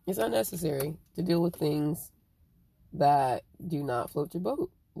 It's unnecessary to deal with things that do not float your boat,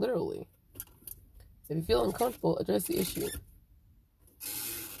 literally. If you feel uncomfortable, address the issue.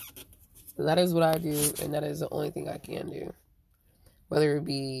 So that is what I do, and that is the only thing I can do. Whether it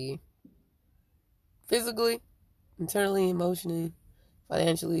be physically, internally, emotionally,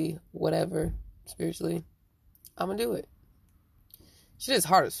 financially, whatever, spiritually, I'm gonna do it. Shit is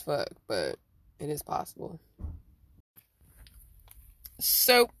hard as fuck, but it is possible.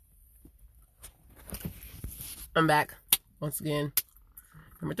 So, I'm back once again.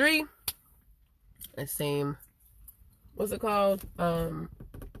 Number 3, the same, what's it called?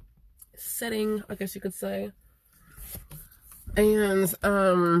 Setting, I guess you could say. And,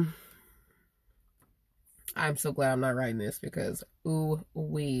 I'm so glad I'm not writing this because,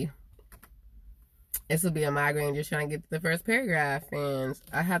 ooh-wee. This will be a migraine just trying to get to the first paragraph, and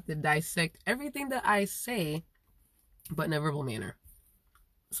I have to dissect everything that I say, but in a verbal manner.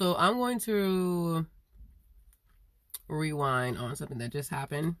 So I'm going to rewind on something that just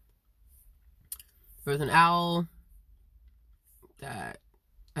happened. There was an owl that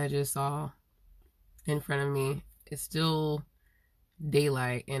I just saw in front of me. It's still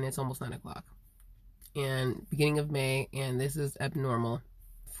daylight, and it's almost 9 o'clock. And beginning of May, and this is abnormal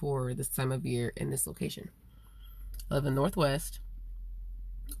for this time of year in this location. I live in Northwest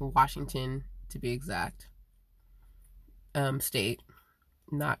Washington, to be exact. State,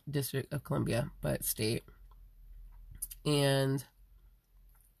 not District of Columbia, but state. And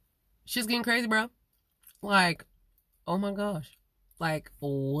shit's getting crazy, bro. Like, oh my gosh. Like,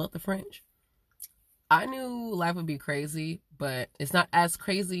 what the French? I knew life would be crazy, but it's not as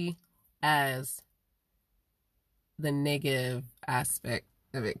crazy as the negative aspect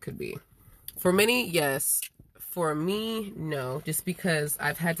of it could be. For many, yes. For me, no. Just because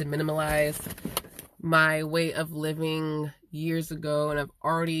I've had to minimalize my way of living years ago, and I've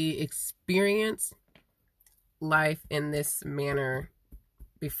already experienced life in this manner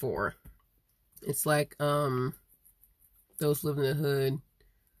before. It's like those who live in the hood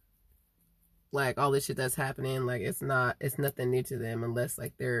like all this shit that's happening, like it's nothing new to them unless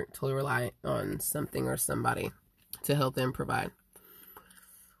like they're totally reliant on something or somebody to help them provide.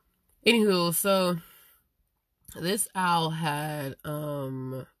 Anywho, so this owl had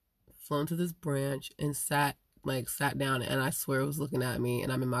flown to this branch and sat down, and I swear it was looking at me,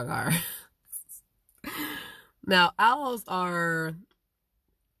 and I'm in my car. Now, owls are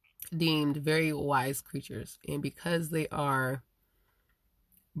deemed very wise creatures, and because they are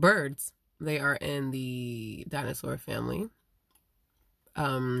birds, they are in the dinosaur family.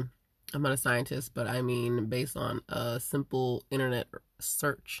 I'm not a scientist, but I mean, based on a simple internet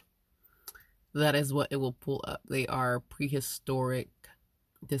search, that is what it will pull up. They are prehistoric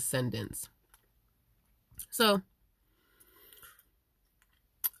descendants. So,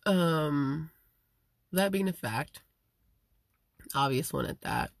 that being a fact, obvious one at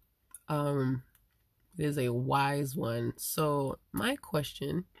that, it is a wise one. So my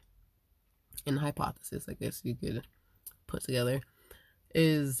question and hypothesis, I guess you could put together,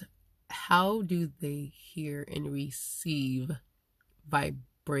 is how do they hear and receive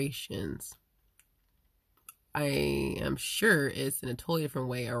vibrations? I am sure it's in a totally different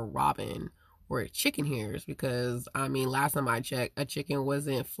way a robin or a chicken hears, because I mean, last time I checked, a chicken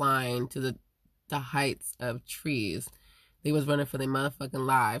wasn't flying to the heights of trees. They was running for their motherfucking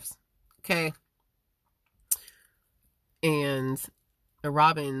lives. Okay. And the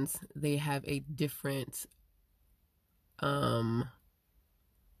robins, they have a different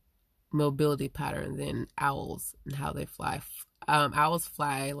mobility pattern than owls and how they fly. Owls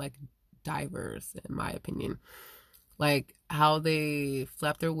fly like divers, in my opinion. Like how they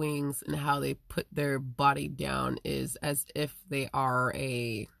flap their wings and how they put their body down is as if they are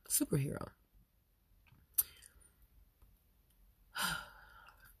a superhero.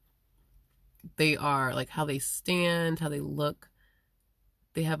 They are like how they stand, how they look.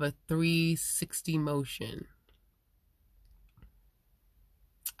 They have a 360 motion,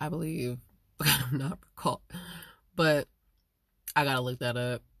 I believe. I do not recall, but I gotta look that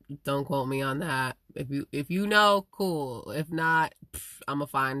up. Don't quote me on that. If you know, cool. If not, I'm gonna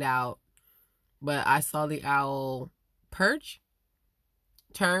find out. But I saw the owl perch,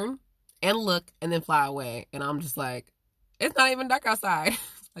 turn, and look, and then fly away. And I'm just like, it's not even dark outside.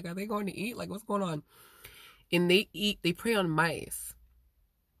 Like, are they going to eat? Like, what's going on? And they prey on mice.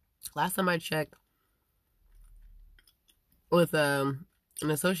 Last time I checked with an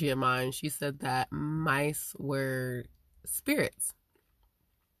associate of mine, she said that mice were spirits.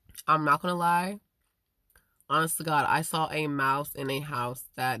 I'm not gonna lie. Honest to God, I saw a mouse in a house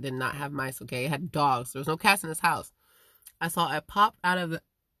that did not have mice, okay? It had dogs. There was no cats in this house. I saw it pop out of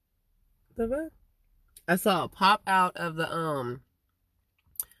I saw it pop out of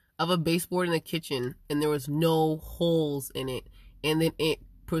of a baseboard in the kitchen, and there was no holes in it. And then it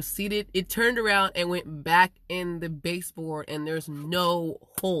turned around and went back in the baseboard, and there's no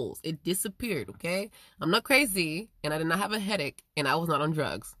holes. It disappeared, okay? I'm not crazy, and I did not have a headache, and I was not on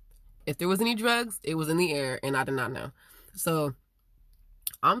drugs. If there was any drugs, it was in the air, and I did not know. So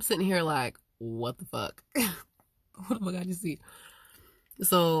I'm sitting here like, what the fuck? What the fuck I just see?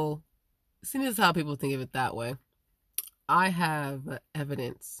 So, seeing as how people think of it that way, I have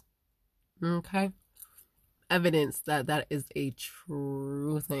evidence. Okay? Evidence that is a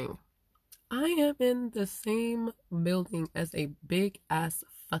true thing. I am in the same building as a big ass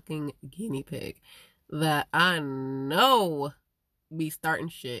fucking guinea pig that I know be starting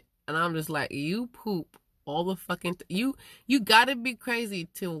shit. And I'm just like, you poop all the fucking you gotta be crazy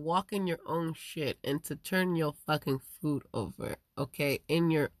to walk in your own shit and to turn your fucking food over, okay,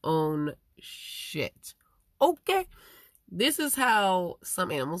 in your own shit. Okay? This is how some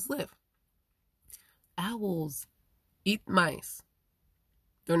animals live. Owls eat mice.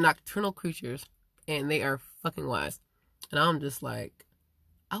 They're nocturnal creatures, and they are fucking wise. And I'm just like,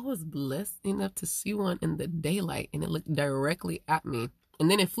 I was blessed enough to see one in the daylight, and it looked directly at me, and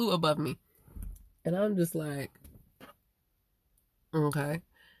then it flew above me. And I'm just like, okay,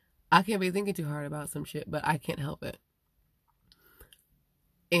 I can't be thinking too hard about some shit, but I can't help it.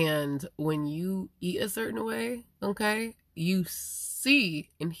 And when you eat a certain way, okay, you see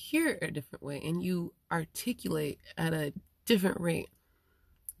and hear a different way, and you articulate at a different rate.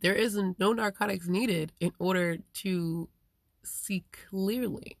 There is no narcotics needed in order to see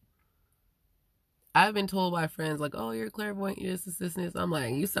clearly. I've been told by friends, like, oh, you're clairvoyant, you're this. I'm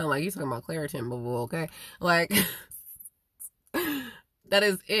like, you sound like you're talking about Claritin, boo, okay? Like, that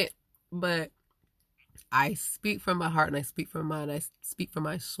is it. But I speak from my heart, and I speak from my mind, I speak from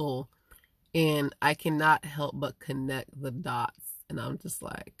my soul, and I cannot help but connect the dots. And I'm just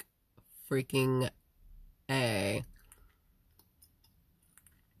like, freaking A.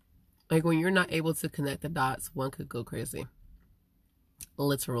 Like, when you're not able to connect the dots, one could go crazy.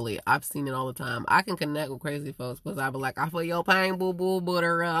 Literally, I've seen it all the time. I can connect with crazy folks because I be like, I feel your pain, boo boo, but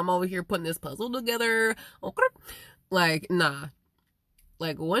I'm over here putting this puzzle together. Okay. Like, nah.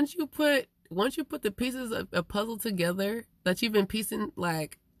 Like, once you put the pieces of a puzzle together that you've been piecing,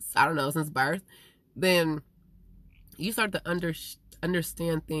 like, I don't know, since birth, then you start to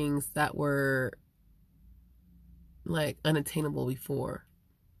understand things that were like unattainable before.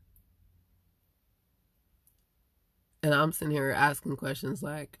 And I'm sitting here asking questions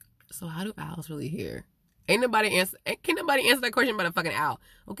like, so how do owls really hear? Can't nobody answer that question but a fucking owl,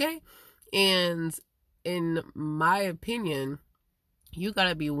 okay? And in my opinion, you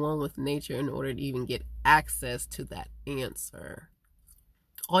gotta be one with nature in order to even get access to that answer.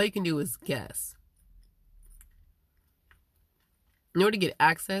 All you can do is guess. In order to get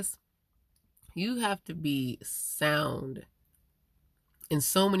access, you have to be sound in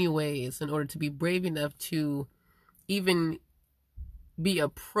so many ways in order to be brave enough to even be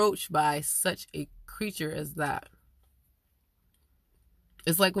approached by such a creature as that.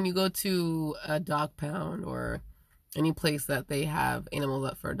 It's like when you go to a dog pound or any place that they have animals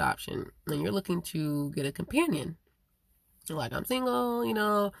up for adoption and you're looking to get a companion. You're like, I'm single, you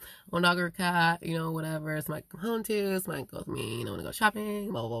know, one dog or a cat, you know, whatever. Somebody come home to, somebody go with me, you know, want to go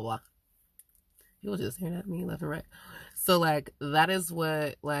shopping, blah, blah, blah. People just staring at me left and right. So, like, that is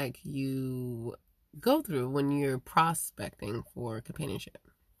what, like, you go through when you're prospecting for companionship.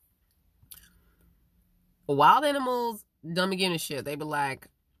 Wild animals don't be giving a shit. They be like,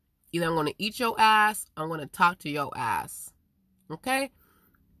 either I'm going to eat your ass, or I'm going to talk to your ass. Okay?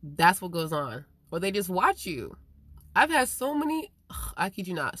 That's what goes on. Or they just watch you. I've had so many, I kid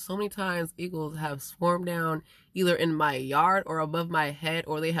you not, so many times eagles have swarmed down either in my yard or above my head,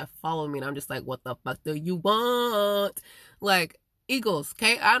 or they have followed me and I'm just like, what the fuck do you want? Like, eagles,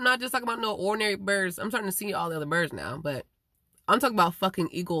 okay? I'm not just talking about no ordinary birds. I'm starting to see all the other birds now, but I'm talking about fucking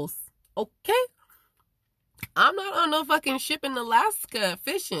eagles, okay? I'm not on no fucking ship in Alaska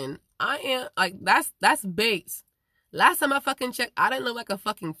fishing. I am, like, that's bait. Last time I fucking checked, I didn't look like a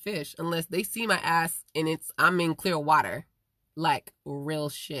fucking fish unless they see my ass and I'm in clear water. Like, real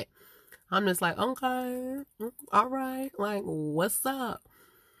shit. I'm just like, okay, all right. Like, what's up?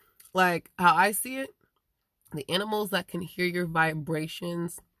 Like, how I see it, the animals that can hear your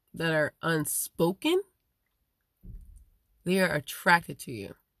vibrations that are unspoken, they are attracted to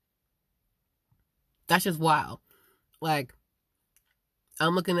you. That's just wild. Like,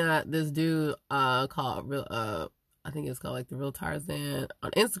 I'm looking at this dude called Real I think it's called like The Real Tarzan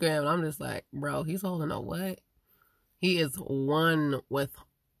on Instagram, and I'm just like, bro, he's holding a what? He is one with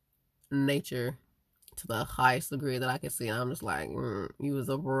nature to the highest degree that I can see. And I'm just like, you was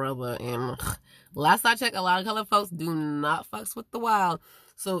a brother. And last I checked, a lot of colored folks do not fucks with the wild.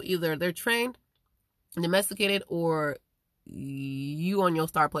 So either they're trained, domesticated, or you on your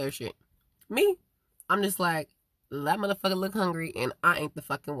star player shit. Me, I'm just like, that motherfucker look hungry, and I ain't the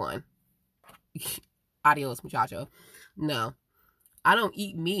fucking one. Adios, muchacho. No, I don't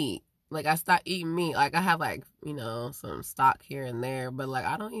eat meat. Like, I stopped eating meat. Like, I have, like, you know, some stock here and there, but, like,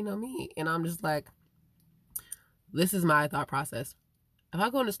 I don't eat no meat. And I'm just like, this is my thought process. If I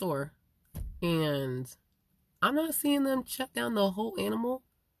go in the store and I'm not seeing them shut down the whole animal,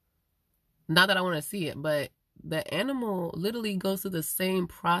 not that I want to see it, but the animal literally goes through the same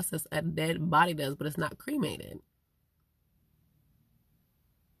process a dead body does, but it's not cremated.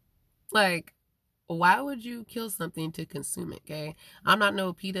 Like, why would you kill something to consume it, okay? I'm not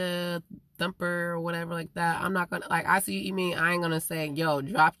no PETA thumper or whatever like that. I'm not gonna, like, I see you eat me, I ain't gonna say, yo,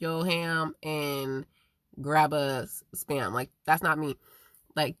 drop your ham and grab a Spam. Like, that's not me.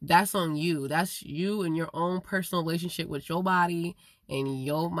 Like, that's on you. That's you and your own personal relationship with your body and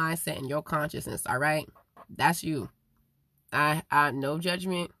your mindset and your consciousness, all right? That's you. I no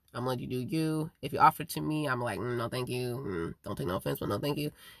judgment. I'm gonna let you do you. If you offer it to me, I'm like, no, thank you. Don't take no offense, but no, thank you.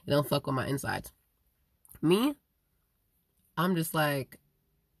 It don't fuck with my insides. Me, I'm just like,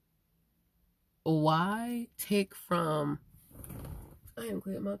 why take from, I am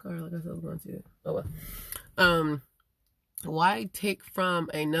clearing my car like I said I was going to. Oh well. Why take from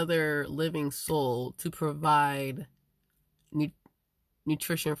another living soul to provide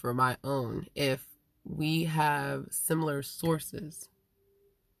nutrition for my own if we have similar sources?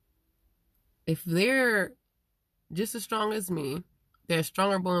 If they're just as strong as me, they have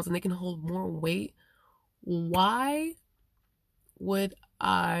stronger bones and they can hold more weight, why would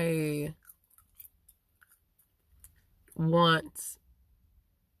I want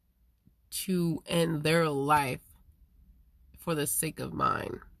to end their life for the sake of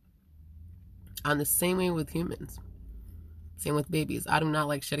mine? I'm the same way with humans. Same with babies. I do not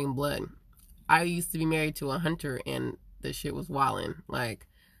like shedding blood. I used to be married to a hunter, and the shit was wilding. Like,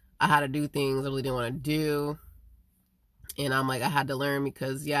 I had to do things I really didn't want to do. And I'm like, I had to learn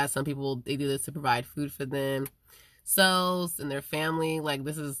because, yeah, some people, they do this to provide food for themselves and their family. Like,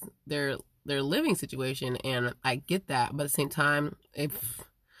 this is their living situation, and I get that. But at the same time, it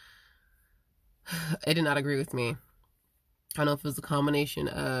did not agree with me. I don't know if it was a combination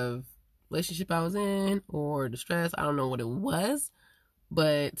of relationship I was in or distress. I don't know what it was,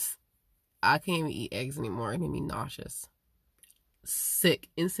 but I can't even eat eggs anymore. It made me nauseous. Sick,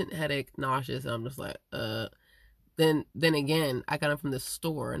 instant headache, nauseous, and I'm just like, Then again, I got them from the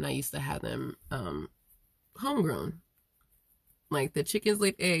store, and I used to have them homegrown. Like, the chickens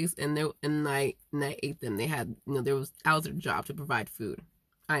laid eggs, and I ate them. They had, that was their job to provide food.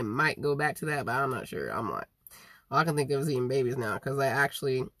 I might go back to that, but I'm not sure. I'm not. All I can think of is eating babies now, because I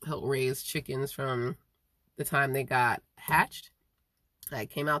actually helped raise chickens from the time they got hatched. Like,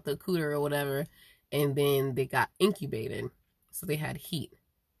 came out the cooter or whatever, and then they got incubated, so they had heat.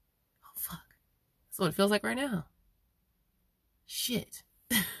 Oh, fuck. That's what it feels like right now. Shit.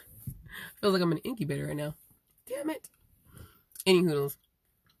 Feels like I'm in an incubator right now. Damn it. Any hoodles.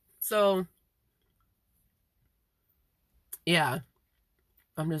 So, yeah.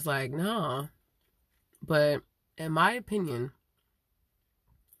 I'm just like, nah. But in my opinion,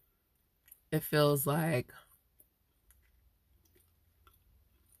 it feels like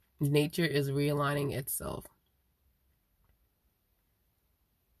nature is realigning itself.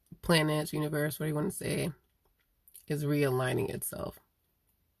 Planets, universe, what do you want to say, is realigning itself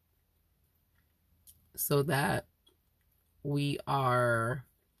so that we are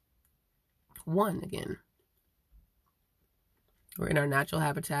one again. We're in our natural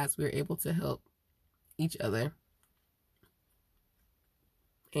habitats. We're able to help each other,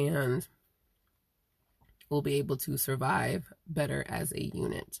 and we'll be able to survive better as a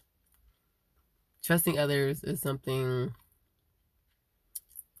unit. Trusting others is something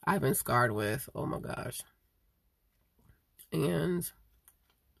I've been scarred with. Oh my gosh. And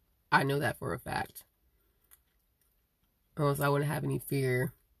I know that for a fact. Or else I wouldn't have any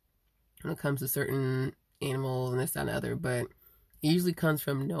fear when it comes to certain animals and this, that, and the other. But it usually comes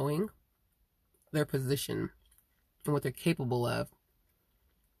from knowing their position and what they're capable of.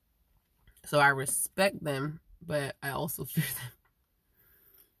 So I respect them, but I also fear them.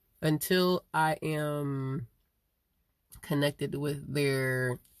 Until I am connected with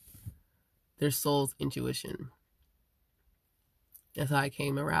their soul's intuition. That's how I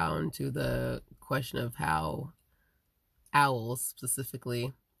came around to the question of how owls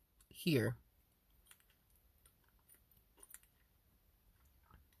specifically hear.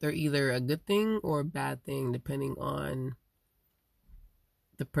 They're either a good thing or a bad thing, depending on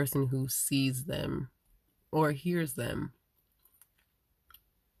the person who sees them or hears them.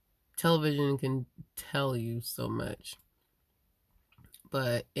 Television can tell you so much,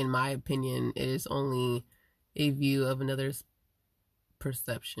 but in my opinion, it is only a view of another's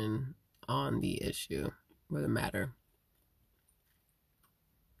perception on the issue or the matter.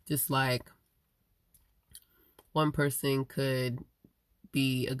 Just like one person could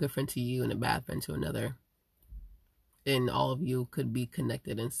be a good friend to you and a bad friend to another, and all of you could be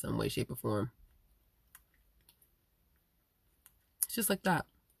connected in some way, shape, or form. It's just like that.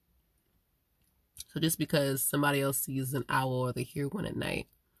 So just because somebody else sees an owl or they hear one at night,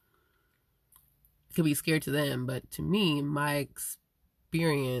 it could be scary to them, but to me, my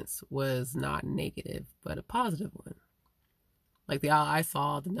experience was not negative, but a positive one. Like, the owl I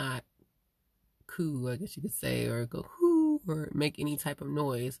saw did not coo, I guess you could say, or go hoo, or make any type of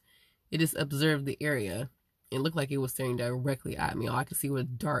noise. It just observed the area. It looked like it was staring directly at me. All I could see were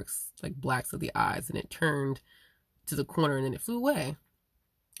darks, like blacks of the eyes, and it turned to the corner and then it flew away.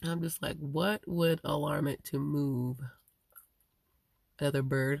 And I'm just like, what would alarm it to move? Another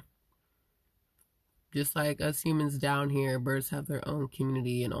bird? Just like us humans down here, birds have their own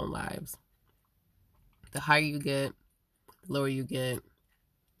community and own lives. The higher you get, the lower you get,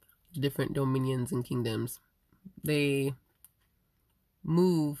 different dominions and kingdoms, they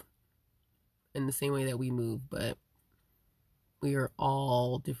move in the same way that we move, but we are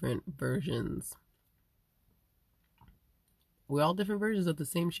all different versions. We're all different versions of the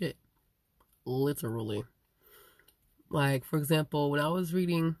same shit. Literally. Like, for example, when I was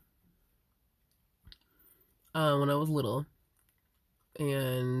reading, when I was little,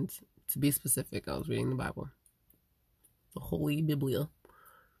 and to be specific, I was reading the Bible. The Holy Biblia.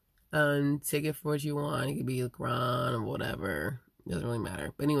 Take it for what you want. It could be the Quran or whatever. It doesn't really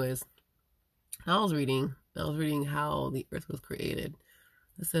matter. But anyways, I was reading how the earth was created.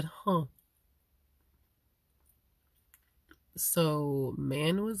 I said, So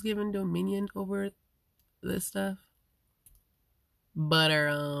man was given dominion over this stuff. But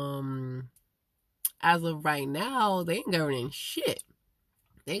as of right now, they ain't governing shit.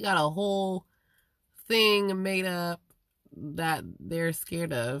 They got a whole thing made up that they're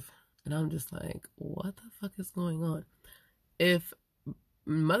scared of. And I'm just like, what the fuck is going on? If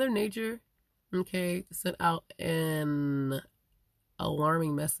Mother Nature, okay, sent out an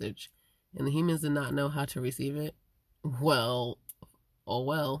alarming message and the humans did not know how to receive it, well, oh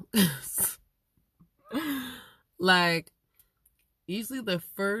well. Like, usually the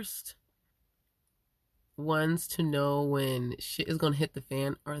first ones to know when shit is gonna hit the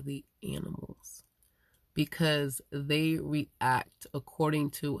fan are the animals, because they react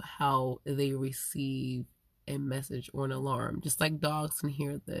according to how they receive a message or an alarm. Just like dogs can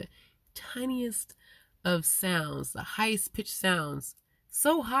hear the tiniest of sounds, the highest pitched sounds,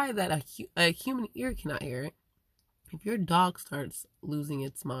 so high that a human ear cannot hear it. If your dog starts losing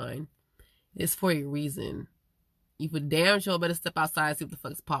its mind, it's for a reason. You would damn sure better step outside and see what the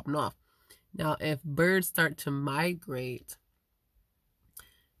fuck is popping off. Now, if birds start to migrate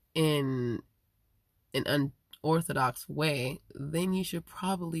in an unorthodox way, then you should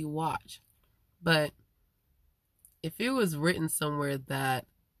probably watch. But if it was written somewhere that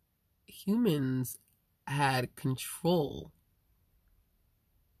humans had control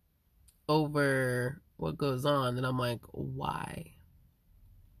over what goes on, then I'm like, why?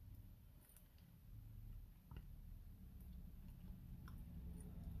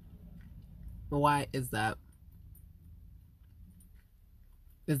 Why is that?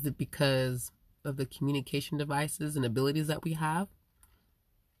 Is it because of the communication devices and abilities that we have?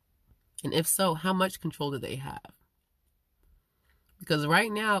 And if so, how much control do they have? Because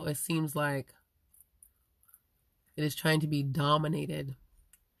right now it seems like it is trying to be dominated,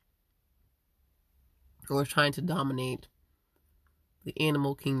 or trying to dominate the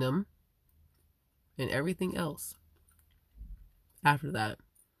animal kingdom and everything else after that.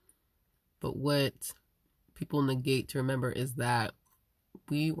 But what people negate to remember is that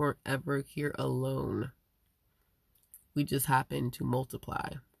we weren't ever here alone. We just happened to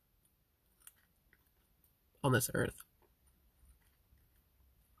multiply on this earth.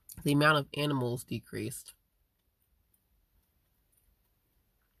 The amount of animals decreased.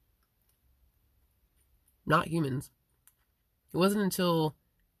 Not humans. It wasn't until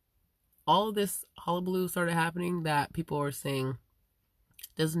all of this hullabaloo started happening that people were saying,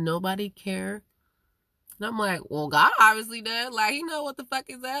 does nobody care? And I'm like, well, God obviously does. Like, he know what the fuck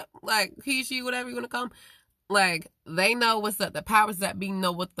is up. Like, he, she, whatever you want to call him. Like, they know what's up. The powers that be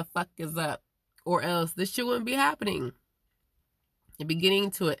know what the fuck is up. Or else this shit wouldn't be happening. The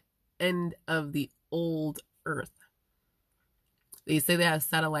beginning to an end of the old earth. They say they have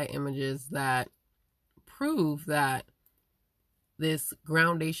satellite images that prove that this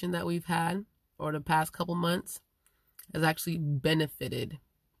groundation that we've had over the past couple months has actually benefited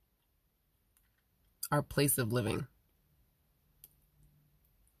our place of living.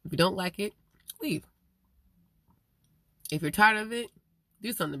 If you don't like it, leave. If you're tired of it,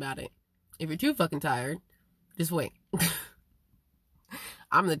 do something about it. If you're too fucking tired, just wait.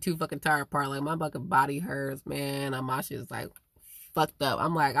 I'm the too fucking tired part. Like, my fucking body hurts, man. My shit is like fucked up.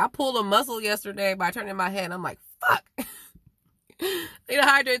 I'm like, I pulled a muscle yesterday by turning my head. I'm like, fuck. I need to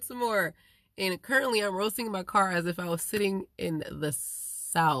hydrate some more. And currently I'm roasting in my car as if I was sitting in the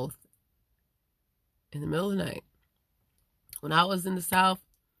South in the middle of the night. When I was in the South,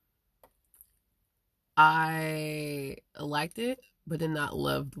 I liked it, but did not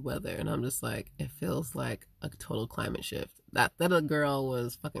love the weather. And I'm just like, it feels like a total climate shift. That other girl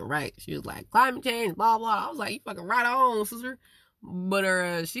was fucking right. She was like, climate change, blah, blah. I was like, you fucking right on, sister.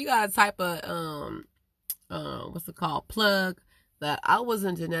 But she got a type of, what's it called, plug that I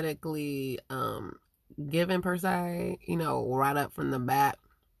wasn't genetically given per se, you know, right up from the bat.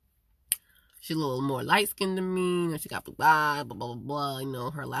 She's a little more light-skinned than me. You know, she got blue eyes, blah, blah, blah, blah. You know,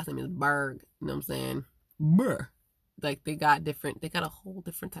 her last name is Berg. You know what I'm saying? Brr. Like, they got a whole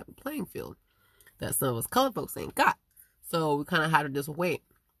different type of playing field that some of us colored folks ain't got. So we kind of had to just wait.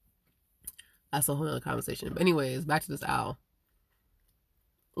 That's a whole other conversation. But anyways, back to this owl.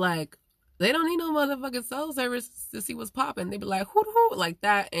 Like, they don't need no motherfucking cell service to see what's popping. They be like, hoot hoot, like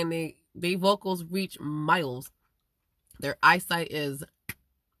that. And they vocals reach miles. Their eyesight is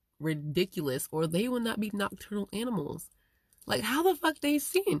ridiculous, or they will not be nocturnal animals. Like, how the fuck they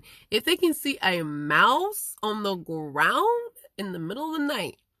seeing? If they can see a mouse on the ground in the middle of the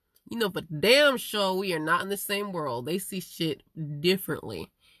night, you know, but damn sure we are not in the same world. They see shit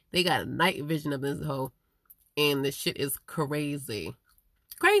differently. They got night vision of this hoe, and the shit is crazy.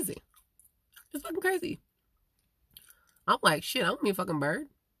 Crazy. It's fucking crazy. I'm like, shit, I don't mean fucking bird.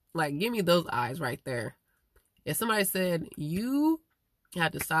 Like, give me those eyes right there. If somebody said you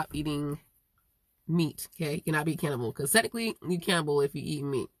had to stop eating meat, okay, you cannot be cannibal, because technically you cannibal if you eat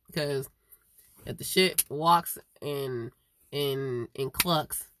meat, because if the shit walks and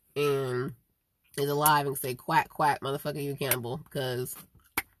clucks and is alive and say quack quack, motherfucker, you cannibal, because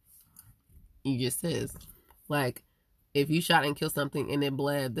you just is. Like, if you shot and killed something and it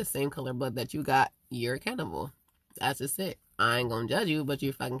bled the same color blood that you got, you're a cannibal. That's just it. I ain't gonna judge you, but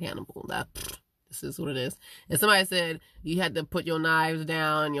you're fucking cannibal. This is what it is. If somebody said you had to put your knives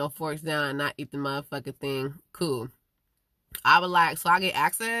down, your forks down, and not eat the motherfucking thing, cool. I would like, so I get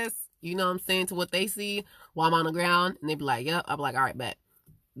access, you know what I'm saying, to what they see while I'm on the ground, and they be like, yep. I'll be like, all right, bet.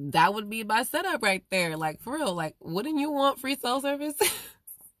 That would be my setup right there. Like, for real. Like, wouldn't you want free cell service?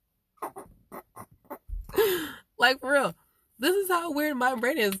 Like, for real. This is how weird my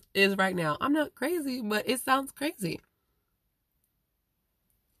brain is right now. I'm not crazy, but it sounds crazy.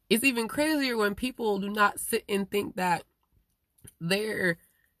 It's even crazier when people do not sit and think that their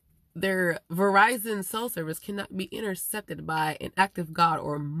Verizon cell service cannot be intercepted by an active God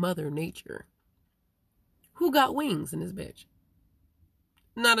or Mother Nature. Who got wings in this bitch?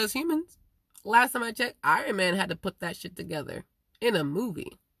 Not us humans. Last time I checked, Iron Man had to put that shit together in a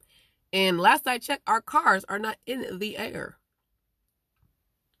movie. And last I checked, our cars are not in the air.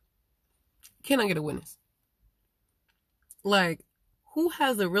 Can I get a witness? Like, who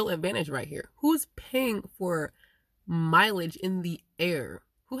has the real advantage right here? Who's paying for mileage in the air?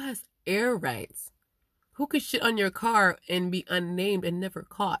 Who has air rights? Who could shit on your car and be unnamed and never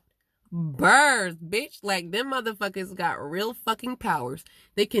caught? Birds, bitch. Like, them motherfuckers got real fucking powers.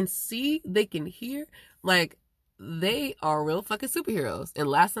 They can see, they can hear. Like, they are real fucking superheroes. And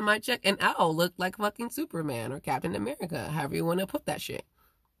last time I checked, an owl looked like fucking Superman or Captain America, however you want to put that shit.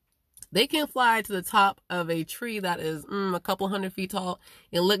 They can fly to the top of a tree that is a couple 100 feet tall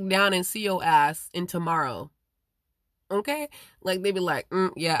and look down and see your ass in tomorrow. Okay? Like, they be like,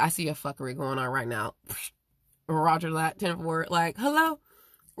 yeah, I see a fuckery going on right now. Roger that, 10-4. Like, hello?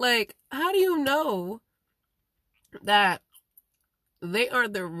 Like, how do you know that they are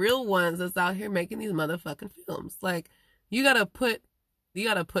the real ones that's out here making these motherfucking films? Like, you gotta put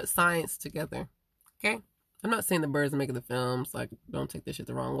science together. Okay? I'm not saying the birds are making the films. Like, don't take this shit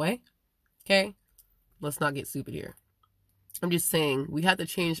the wrong way. Okay? Let's not get stupid here. I'm just saying we have to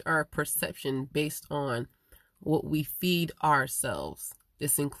change our perception based on what we feed ourselves.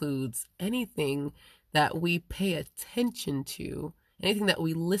 This includes anything that we pay attention to, anything that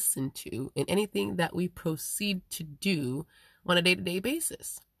we listen to, and anything that we proceed to do on a day-to-day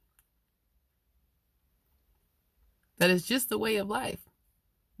basis. That is just the way of life.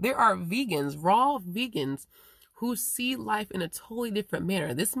 There are vegans, raw vegans, who see life in a totally different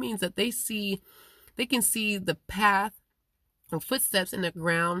manner. This means that they can see the path and footsteps in the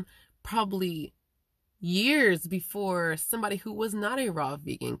ground probably years before somebody who was not a raw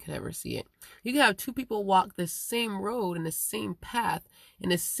vegan could ever see it. You can have two people walk the same road and the same path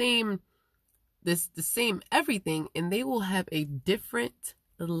and the same everything, and they will have a different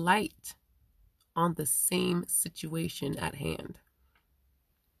light on the same situation at hand.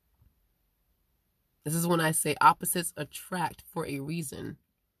 This is when I say opposites attract for a reason.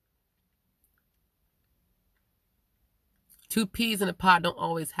 Two peas in a pod don't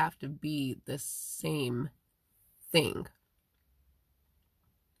always have to be the same thing.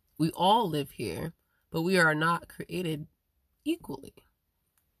 We all live here, but we are not created equally.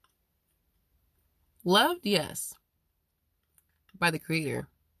 Loved, yes, by the Creator.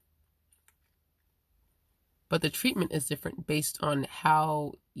 But the treatment is different based on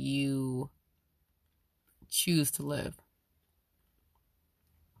how you choose to live.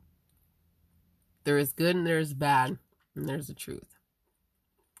 There is good and there is bad, and there's the truth.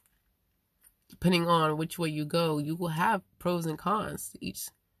 Depending on which way you go, you will have pros and cons to each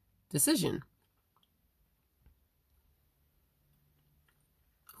decision.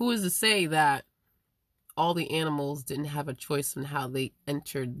 Who is to say that all the animals didn't have a choice in how they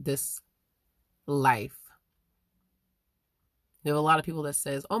entered this life? There are a lot of people that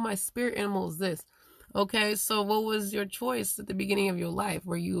says, oh, my spirit animal is this. Okay, so what was your choice at the beginning of your life?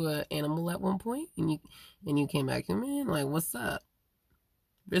 Were you an animal at one point and you came back human? Like, what's up?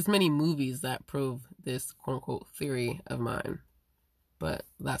 There's many movies that prove this quote unquote theory of mine, but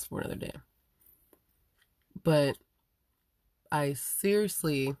that's for another day. But I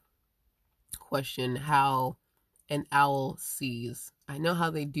seriously question how an owl sees. I know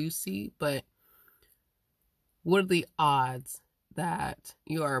how they do see, but what are the odds that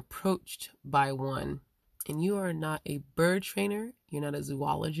you are approached by one and you are not a bird trainer, you're not a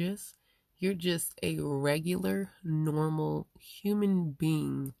zoologist, You're just a regular, normal human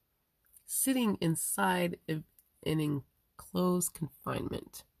being sitting inside of an enclosed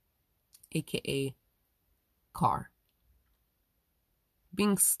confinement, aka car,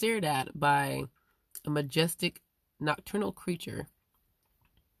 being stared at by a majestic nocturnal creature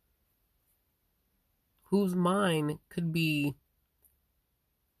whose mind could be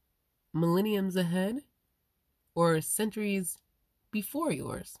millenniums ahead or centuries before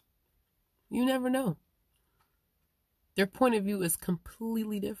yours. You never know. Their point of view is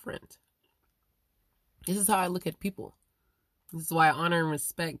completely different. This is how I look at people. This is why I honor and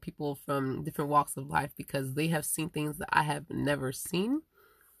respect people from different walks of life, because they have seen things that I have never seen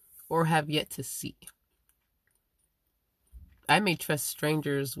or have yet to see. I may trust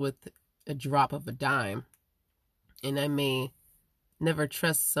strangers with a drop of a dime, and I may never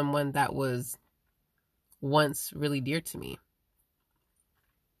trust someone that was once really dear to me.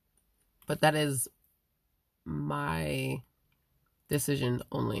 But that is my decision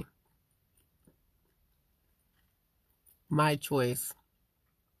only. My choice.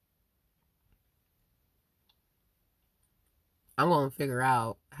 I'm going to figure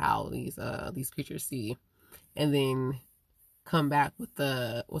out how these creatures see, and then come back with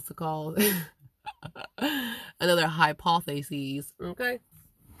the, what's it called? Another hypothesis. Okay.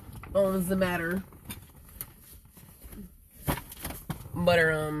 What's the matter? But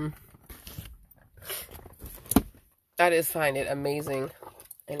I just find it amazing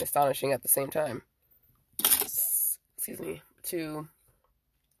and astonishing at the same time. Excuse me, to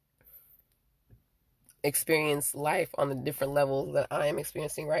experience life on the different levels that I am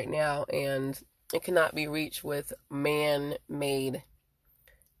experiencing right now, and it cannot be reached with man-made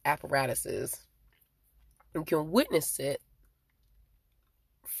apparatuses. You can witness it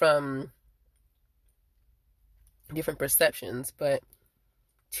from different perceptions, but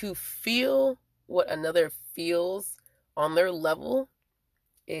to feel what another feels on their level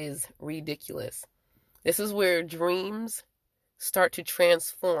is ridiculous. This is where dreams start to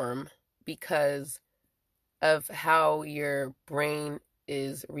transform because of how your brain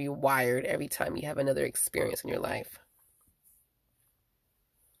is rewired every time you have another experience in your life.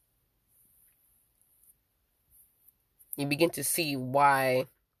 You begin to see why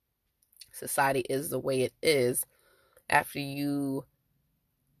society is the way it is after you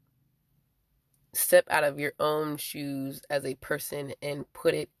step out of your own shoes as a person and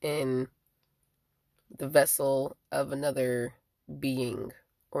put it in the vessel of another being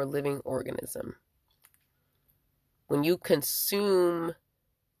or living organism. When you consume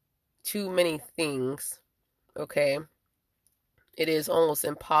too many things, okay, it is almost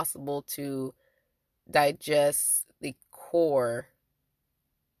impossible to digest the core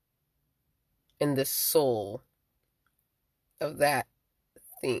and the soul of that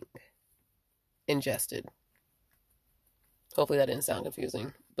thing ingested. Hopefully that didn't sound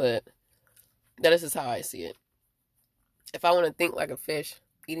confusing, but that is just how I see it. If I want to think like a fish,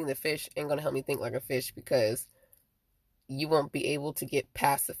 eating the fish ain't going to help me think like a fish, because you won't be able to get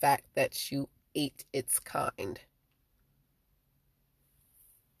past the fact that you ate its kind.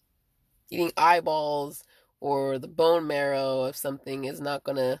 Eating eyeballs or the bone marrow of something is not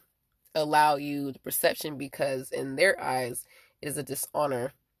going to allow you the perception, because in their eyes it is a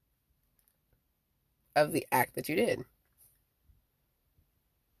dishonor of the act that you did.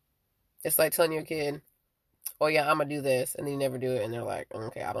 It's like telling your kid, oh yeah, I'm gonna do this, and then you never do it, and they're like,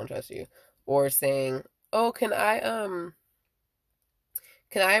 okay, I don't trust you. Or saying, oh, can I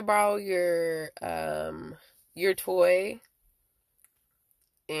borrow your toy?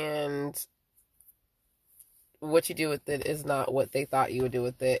 And what you do with it is not what they thought you would do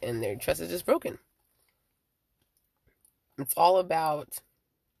with it, and their trust is just broken. It's all about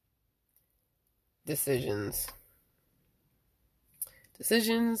decisions.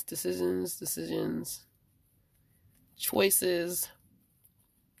 Decisions. Choices.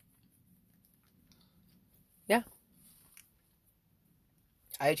 Yeah.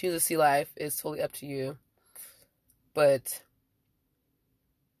 How you choose to see life is totally up to you. But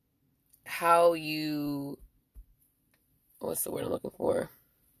how you, what's the word I'm looking for?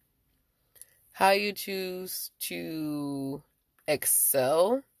 How you choose to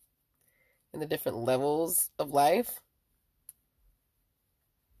excel in the different levels of life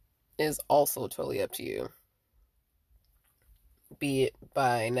is also totally up to you. Be it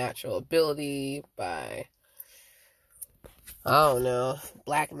by natural ability, by, I don't know,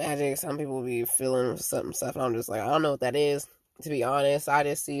 black magic. Some people be feeling some stuff, and I'm just like, I don't know what that is. To be honest, I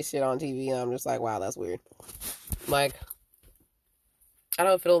just see shit on TV, and I'm just like, wow, that's weird. Like, I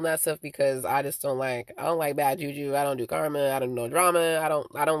don't feel that stuff because I don't like bad juju. I don't do karma. I don't do no drama.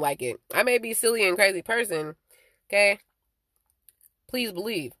 I don't like it. I may be a silly and crazy person, okay? Please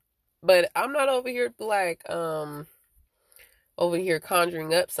believe. But I'm not over here like over here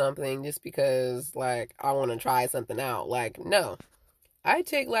conjuring up something just because like I want to try something out. Like, no. I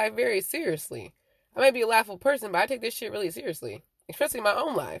take life very seriously. I may be a laughable person, but I take this shit really seriously. Especially my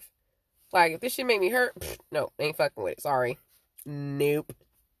own life. Like, if this shit make me hurt, no, ain't fucking with it. Sorry. Nope.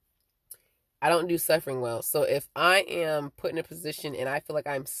 I don't do suffering well. So if I am put in a position and I feel like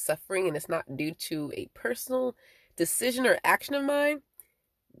I'm suffering and it's not due to a personal decision or action of mine,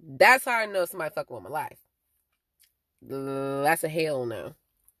 that's how I know somebody fucking with my life. That's a hell no.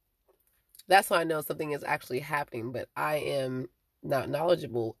 That's how I know something is actually happening, but I am not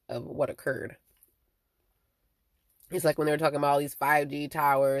knowledgeable of what occurred. It's like when they were talking about all these 5G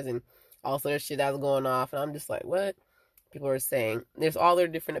towers and all sort of shit that was going off, and I'm just like, what? People are saying there's all their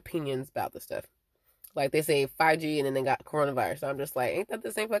different opinions about this stuff. Like they say 5G and then they got coronavirus. So I'm just like, ain't that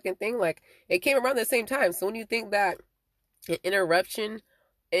the same fucking thing? Like it came around the same time. So when you think that an interruption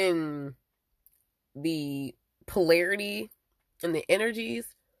in the polarity and the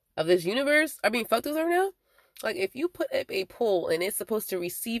energies of this universe are being fucked with right now, like if you put up a pole and it's supposed to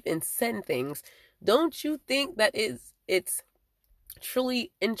receive and send things, don't you think that it's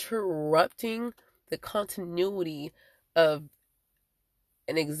truly interrupting the continuity of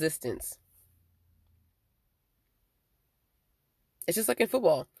an existence? It's just like in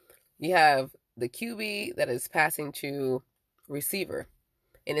football. You have the QB that is passing to receiver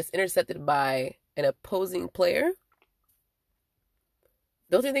and it's intercepted by an opposing player.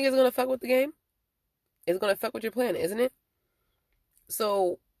 Don't you think it's going to fuck with the game? It's going to fuck with your plan, isn't it?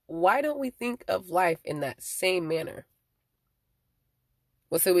 So why don't we think of life in that same manner?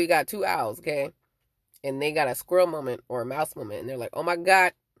 Well, so we got two owls, okay? And they got a squirrel moment or a mouse moment. And they're like, oh my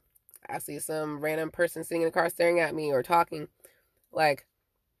God, I see some random person sitting in the car staring at me or talking. Like,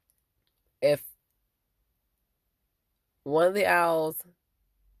 if one of the owls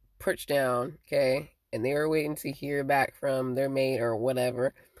perched down, okay, and they were waiting to hear back from their mate or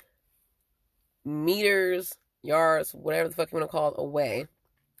whatever, meters, yards, whatever the fuck you want to call it, away,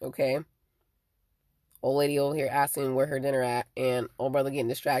 okay? Old lady over here asking where her dinner at, and old brother getting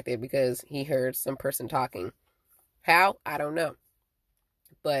distracted because he heard some person talking. How? I don't know.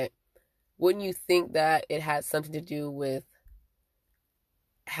 But wouldn't you think that it had something to do with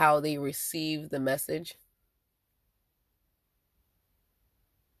how they receive the message?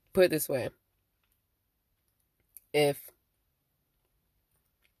 Put it this way. If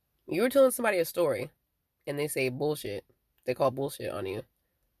you were telling somebody a story and they say bullshit, they call bullshit on you.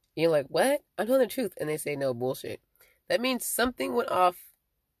 You're like, what? I'm telling the truth. And they say, no, bullshit. That means something went off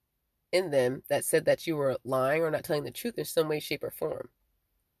in them that said that you were lying or not telling the truth in some way, shape, or form.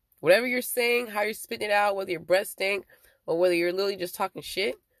 Whatever you're saying, how you're spitting it out, whether your breath stink or whether you're literally just talking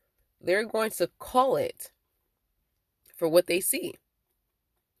shit, they're going to call it for what they see.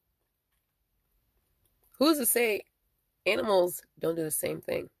 Who's to say animals don't do the same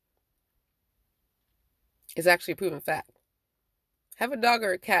thing? It's actually a proven fact. Have a dog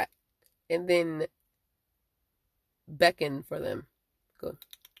or a cat and then beckon for them. Go.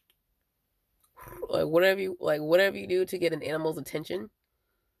 Like whatever you do to get an animal's attention,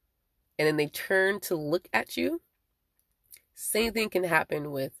 and then they turn to look at you. Same thing can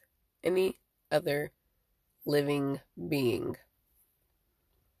happen with any other living being.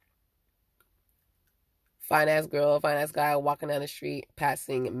 Fine ass girl, fine ass guy walking down the street,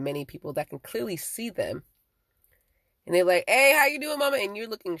 passing many people that can clearly see them. And they're like, hey, how you doing, mama? And you're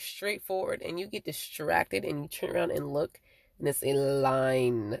looking straight forward and you get distracted and you turn around and look and it's a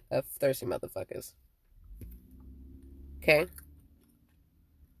line of thirsty motherfuckers. Okay?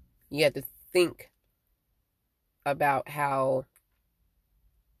 You have to think about how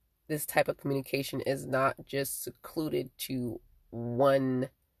this type of communication is not just secluded to one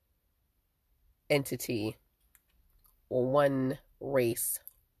entity or one race.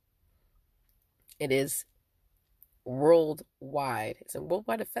 It is worldwide. It's a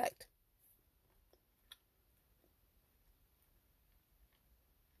worldwide effect.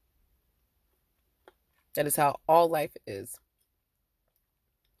 That is how all life is.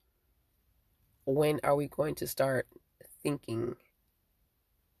 When are we going to start thinking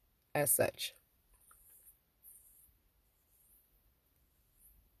as such?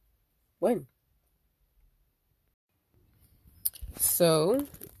 When? So,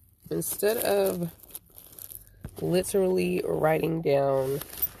 instead of literally writing down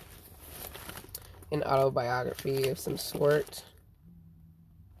an autobiography of some sort.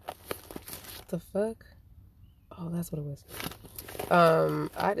 What the fuck? Oh, that's what it was.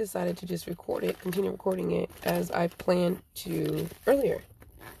 I decided to just continue recording it as I planned to earlier.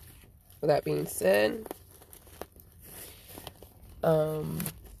 With that being said,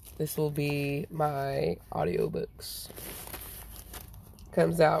 this will be my audiobooks.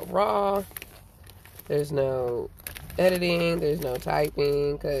 Comes out raw. There's no editing. There's no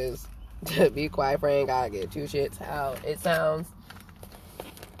typing. Because, to be quite frank, I get two shits how it sounds.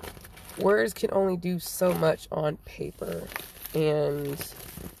 Words can only do so much on paper. And,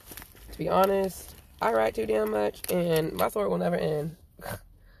 to be honest, I write too damn much. And my story will never end.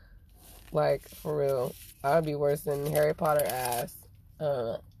 Like, for real. I'd be worse than Harry Potter ass.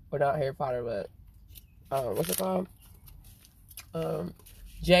 Or not Harry Potter, but what's it called?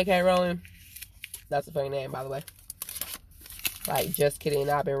 J.K. Rowling. That's a funny name, by the way. Like, just kidding.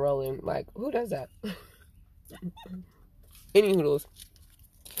 I've been rolling. Like, who does that? Any hoodles.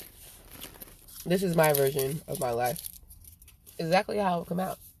 This is my version of my life. Exactly how it'll come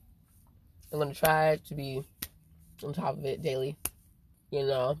out. I'm gonna try to be on top of it daily. You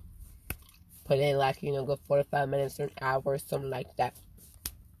know, put in like, you know, go 45 minutes or an hour, something like that.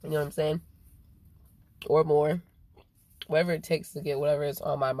 You know what I'm saying? Or more. Whatever it takes to get whatever is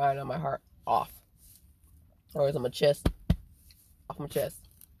on my mind, on my heart, off. Or is on my chest. Off my chest.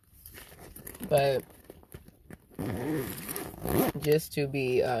 But just to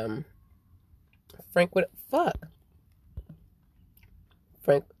be frank with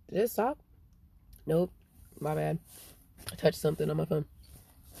Frank, did it stop? Nope. My bad. I touched something on my phone.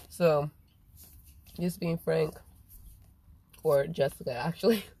 So, just being frank, or Jessica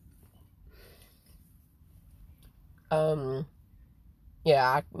actually.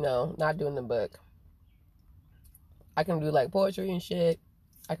 Yeah, no, not doing the book. I can do like poetry and shit.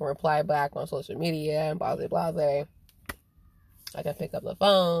 I can reply back on social media and blah, blah, blah, blah. I can pick up the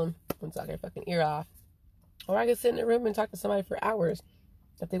phone and talk your fucking ear off. Or I can sit in a room and talk to somebody for hours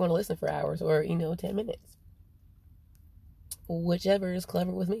if they want to listen for hours, or, 10 minutes. Whichever is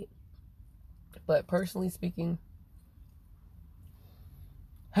clever with me. But personally speaking,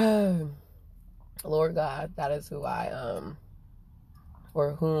 Lord God, that is who I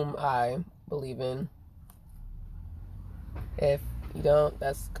or whom I believe in. If you don't,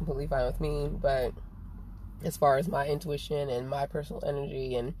 that's completely fine with me. But as far as my intuition and my personal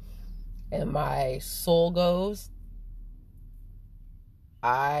energy and my soul goes,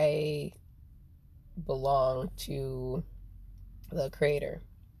 I belong to the Creator.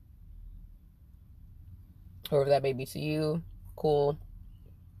 Whoever that may be to you, cool.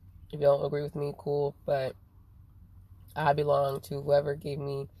 If you don't agree with me, cool. But I belong to whoever gave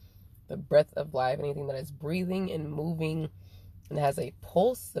me the breath of life, anything that is breathing and moving and has a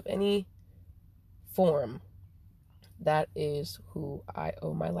pulse of any form. That is who I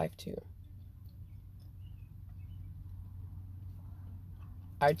owe my life to.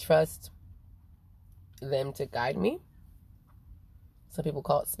 I trust them to guide me. Some people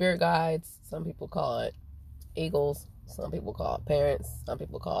call it spirit guides. Some people call it eagles. Some people call it parents. Some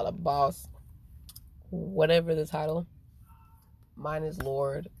people call it a boss. Whatever the title. Mine is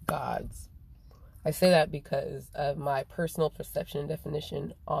Lord God's. I say that because of my personal perception and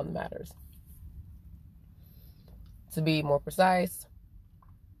definition on matters. To be more precise,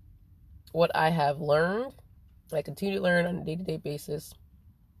 what I have learned, I continue to learn on a day-to-day basis,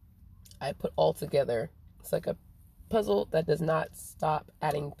 I put all together. It's like a puzzle that does not stop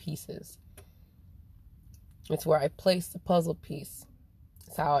adding pieces. It's where I place the puzzle piece.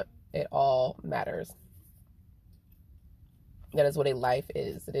 It's how it all matters. That is what a life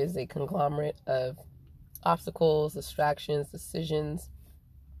is. It is a conglomerate of obstacles, distractions, decisions,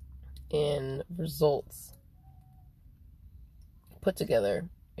 and results put together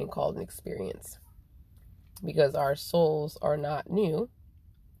and called an experience. Because our souls are not new.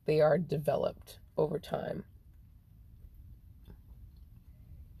 They are developed over time.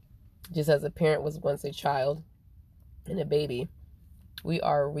 Just as a parent was once a child and a baby, we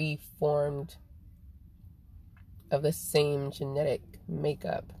are reformed of the same genetic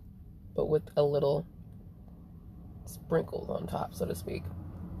makeup, but with a little sprinkles on top, so to speak.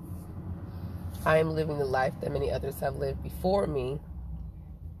 I am living the life that many others have lived before me.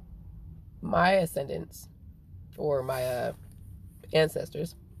 My ascendants, or my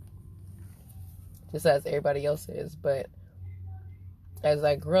ancestors, just as everybody else is. But as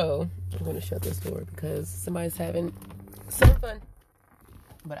I grow, I'm going to shut this door because somebody's having some fun.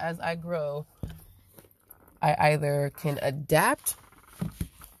 But as I grow, I either can adapt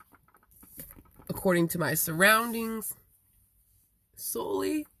according to my surroundings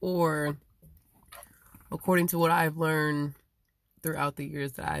solely, or according to what I've learned throughout the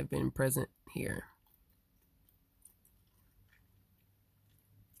years that I've been present here.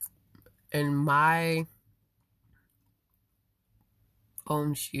 in my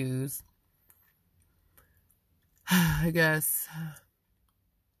own shoes, I guess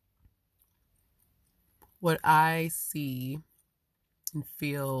what I see and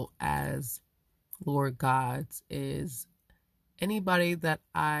feel as Lord God's is anybody that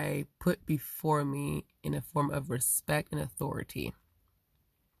I put before me in a form of respect and authority.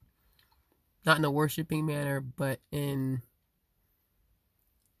 Not in a worshiping manner, but in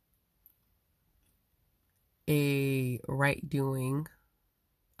a right doing,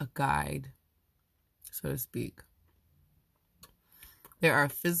 a guide, so to speak. There are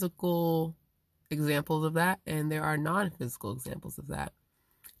physical examples of that, and there are non-physical examples of that.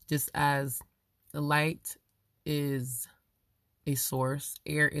 Just as the light is a source,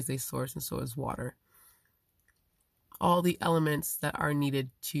 air is a source, and so is water. All the elements that are needed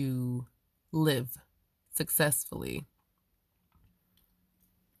to live successfully,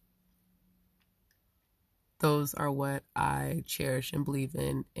 those are what I cherish and believe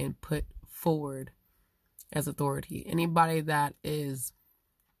in and put forward as authority. Anybody that is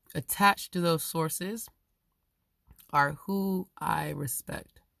attached to those sources are who I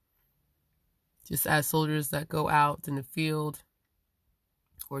respect. Just as soldiers that go out in the field,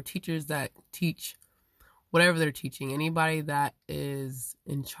 or teachers that teach whatever they're teaching, anybody that is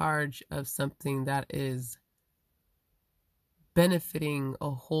in charge of something that is benefiting a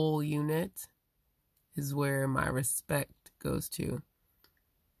whole unit is where my respect goes to.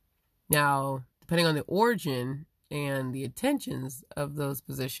 Now, depending on the origin and the intentions of those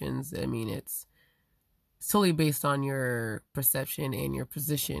positions, I mean, it's solely based on your perception and your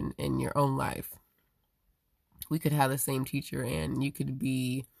position in your own life. We could have the same teacher and you could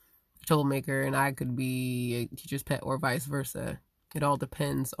be a troublemaker and I could be a teacher's pet, or vice versa. It all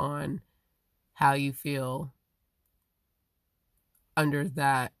depends on how you feel under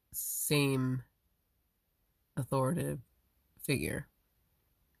that same authoritative figure.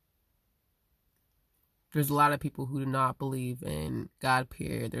 There's a lot of people who do not believe in God,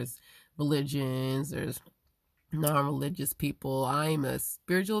 period. There's religions, there's non-religious people. I'm a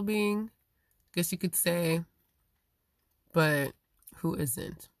spiritual being, I guess you could say, but who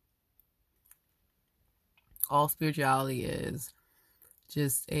isn't? All spirituality is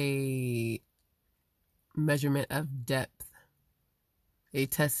just a measurement of depth, a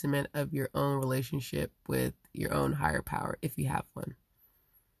testament of your own relationship with your own higher power, if you have one.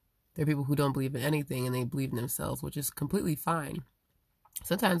 There are people who don't believe in anything and they believe in themselves, which is completely fine.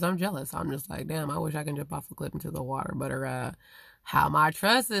 Sometimes I'm jealous. I'm just like, damn, I wish I could jump off a cliff into the water. But how my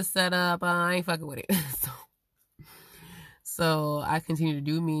trust is set up, I ain't fucking with it. So I continue to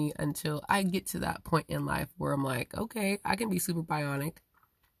do me until I get to that point in life where I'm like, okay, I can be super bionic.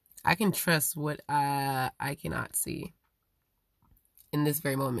 I can trust what I cannot see in this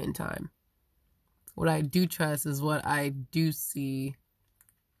very moment in time. What I do trust is what I do see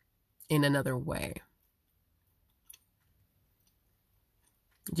in another way.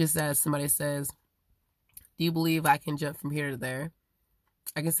 Just as somebody says, do you believe I can jump from here to there?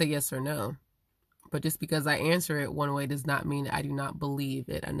 I can say yes or no. But just because I answer it one way does not mean I do not believe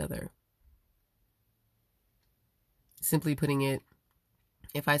it another. Simply putting it,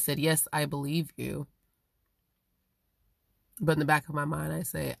 if I said, yes, I believe you, but in the back of my mind I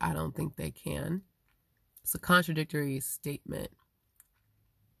say, I don't think they can, it's a contradictory statement.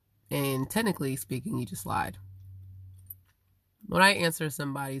 And technically speaking, you just lied. When I answer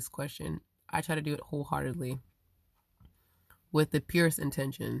somebody's question, I try to do it wholeheartedly with the purest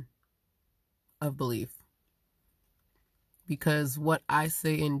intention of belief. Because what I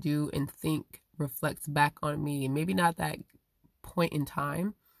say and do and think reflects back on me. Maybe not that point in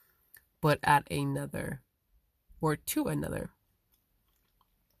time, but at another or to another.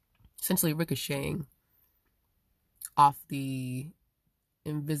 Essentially ricocheting off the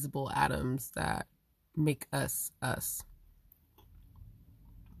invisible atoms that make us us.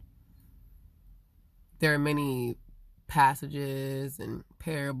 There are many passages and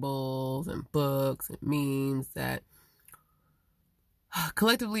parables and books and memes that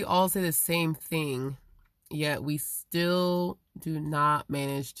collectively all say the same thing, yet we still do not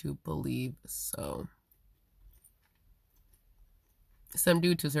manage to believe so. Some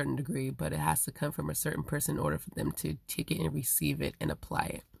do to a certain degree, but it has to come from a certain person in order for them to take it and receive it and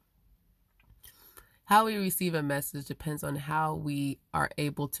apply it. How we receive a message depends on how we are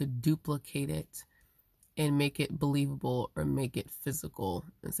able to duplicate it and make it believable or make it physical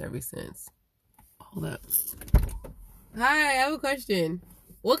in every sense. Hold up. Hi, I have a question.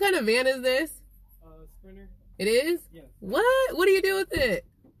 What kind of van is this? Sprinter. It is? Yes. What? What do you do with it?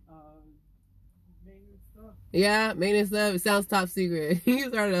 Maintenance stuff. Yeah, maintenance stuff. It sounds top secret. You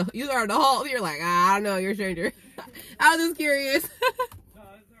started a halt. You're like, I don't know, you're a stranger. I was just curious. Yeah,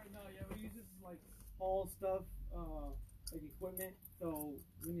 we use this like haul stuff, like equipment. So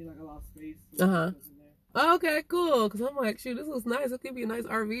we need like a lot of space. Uh-huh. Oh, okay, cool. Cause I'm like, shoot, this looks nice. It could be a nice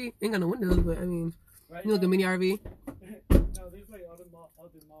RV. Ain't got no windows, but I mean, right, you look a mini RV. No, there's like other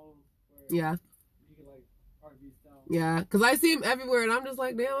models where yeah. You can like RV style. Yeah, cause I see them everywhere, and I'm just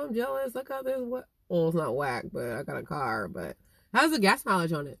like, damn, I'm jealous. I got this. What? Well, it's not whack, but I got a car. But how's the gas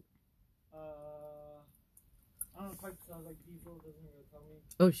mileage on it? I don't quite sound like diesel. Doesn't really tell me.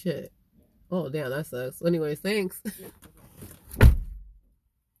 Oh shit. Yeah. Oh damn, that sucks. Anyways, thanks.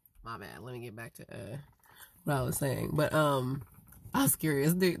 My bad. Let me get back to what I was saying. But I was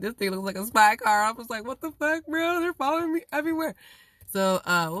curious, dude. This thing looks like a spy car. I was like, what the fuck, bro? They're following me everywhere. So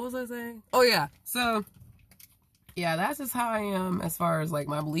what was I saying? Oh yeah. So yeah, that's just how I am as far as like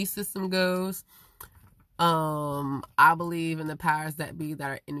my belief system goes. I believe in the powers that be that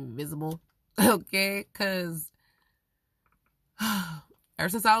are invisible. Okay, because ever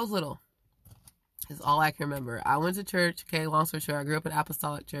since I was little, is all I can remember. I went to church. Okay, long story short, I grew up in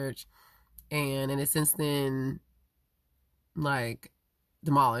Apostolic Church, and it's since then like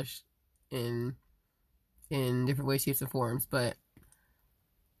demolished in different ways, shapes, and forms. But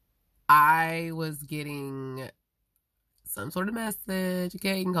I was getting some sort of message.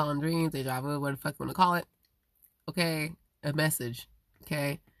 Okay, you can call them dreams, deja vu, what the fuck you want to call it. Okay, a message.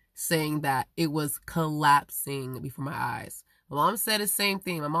 Okay, saying that it was collapsing before my eyes. My mom said the same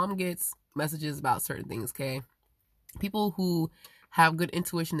thing. My mom gets messages about certain things. Okay, people who have good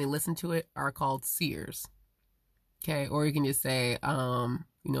intuition, they listen to it, are called seers. Okay, or you can just say,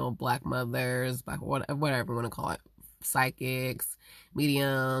 black mothers, black whatever you want to call it, psychics,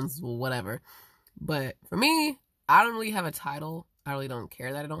 mediums, whatever. But for me, I don't really have a title. I really don't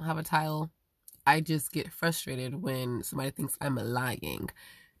care that I don't have a title. I just get frustrated when somebody thinks I'm lying,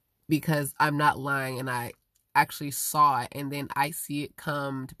 because I'm not lying and I actually saw it, and then I see it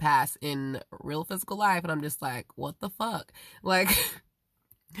come to pass in real physical life, and I'm just like, what the fuck? Like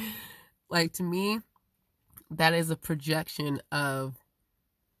to me, that is a projection of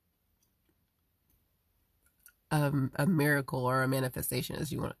a miracle or a manifestation,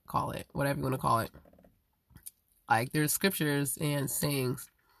 as you want to call it, whatever you want to call it. Like, there's scriptures and sayings,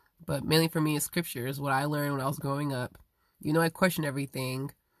 but mainly for me, it's scriptures. What I learned when I was growing up, I questioned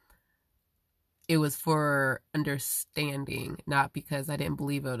everything. It was for understanding, not because I didn't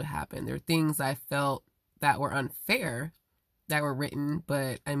believe it would happen. There were things I felt that were unfair that were written,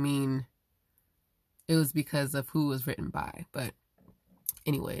 but I mean, it was because of who it was written by. But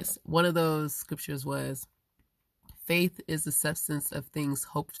anyways, one of those scriptures was, faith is the substance of things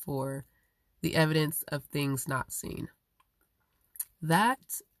hoped for, the evidence of things not seen. That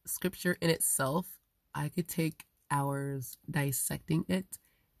scripture in itself, I could take hours dissecting it,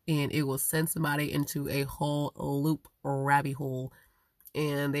 and it will send somebody into a whole loop or rabbit hole,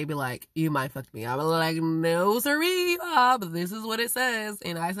 and they be like, you might fuck me. I'm like, no siree, but this is what it says,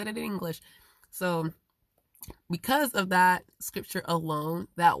 and I said it in English. So because of that scripture alone,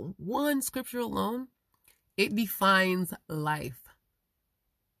 that one scripture alone, it defines life.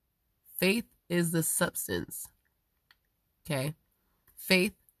 Faith is the substance. Okay?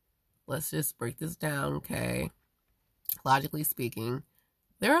 Faith, let's just break this down, okay? Logically speaking,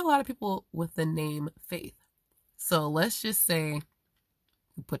 there are a lot of people with the name Faith. So let's just say,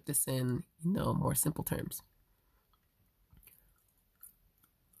 we put this in, more simple terms.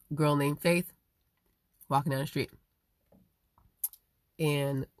 Girl named Faith, walking down the street.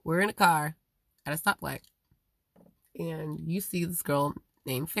 And we're in a car at a stoplight. And you see this girl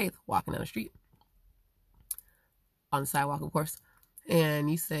named Faith walking down the street. On the sidewalk, of course. And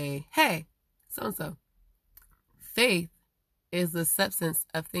you say, hey, so-and-so. Faith is the substance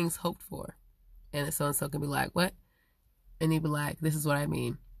of things hoped for. And so-and-so can be like, what? And he'd be like, this is what I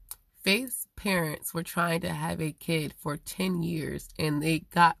mean. Faith's parents were trying to have a kid for 10 years, and they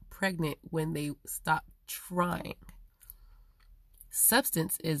got pregnant when they stopped trying.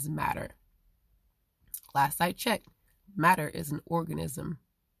 Substance is matter. Last I checked, matter is an organism.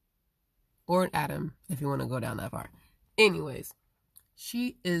 Or an atom, if you want to go down that far. Anyways,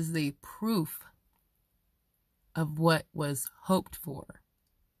 she is the proof of what was hoped for.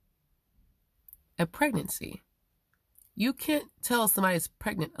 A pregnancy. You can't tell somebody's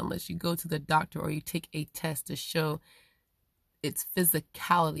pregnant unless you go to the doctor or you take a test to show its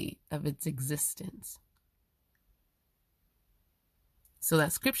physicality of its existence. So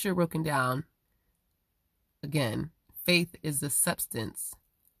that scripture broken down, again, faith is the substance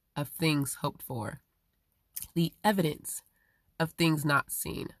of things hoped for, the evidence of things not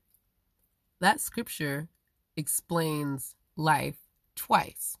seen. That scripture explains life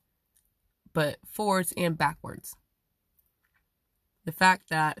twice, but forwards and backwards. The fact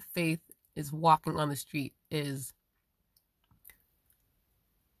that Faith is walking on the street is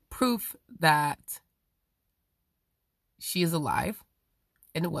proof that she is alive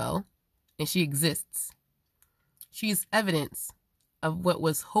and well, and she exists. She is evidence of what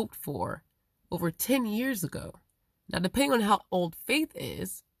was hoped for over 10 years ago. Now, depending on how old Faith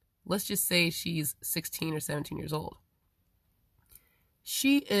is, let's just say she's 16 or 17 years old.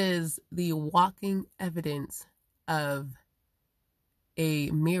 She is the walking evidence of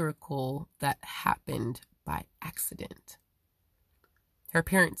a miracle that happened by accident. Her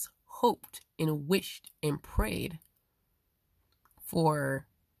parents hoped and wished and prayed for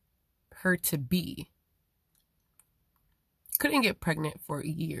her to be. Couldn't get pregnant for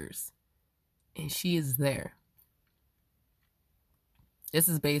years, and she is there. This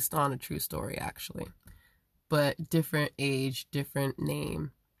is based on a true story, actually, but different age, different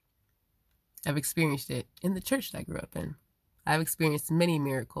name. I've experienced it in the church that I grew up in. I've experienced many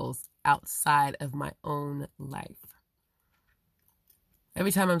miracles outside of my own life.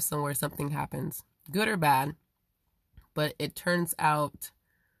 Every time I'm somewhere, something happens, good or bad, but it turns out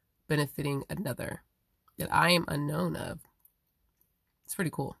benefiting another that I am unknown of. It's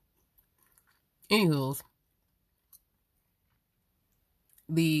pretty cool. Anywho,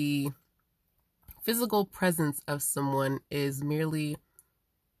 the physical presence of someone is merely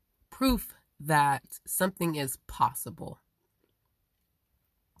proof that something is possible.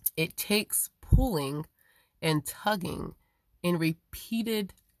 It takes pulling and tugging and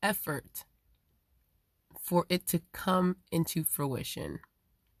repeated effort for it to come into fruition.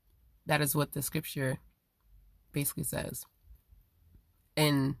 That is what the scripture basically says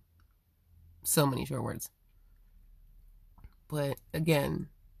in so many short words. But again,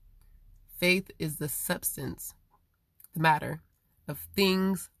 faith is the substance, the matter of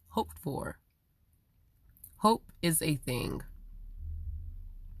things hoped for. Hope is a thing.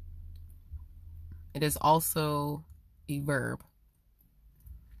 It is also a verb.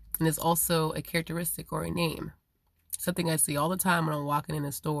 And it's also a characteristic or a name. Something I see all the time when I'm walking in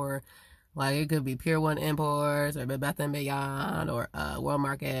a store. Like it could be Pier 1 Imports or Bed Bath & Beyond or World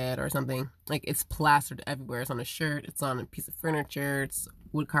Market or something. Like it's plastered everywhere. It's on a shirt. It's on a piece of furniture. It's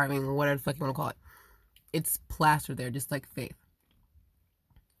wood carving, whatever the fuck you want to call it. It's plastered there just like faith.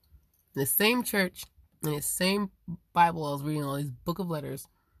 In the same church, in the same Bible I was reading, all these book of letters,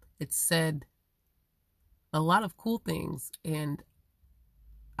 it said a lot of cool things. And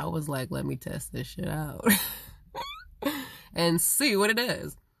I was like, let me test this shit out and see what it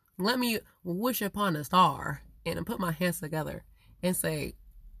is. Let me wish upon a star and put my hands together and say,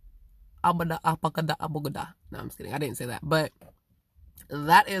 abada, abagada, abugada. No, I'm just kidding. I didn't say that. But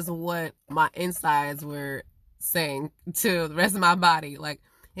that is what my insides were saying to the rest of my body. Like,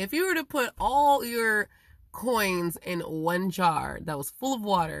 if you were to put all your coins in one jar that was full of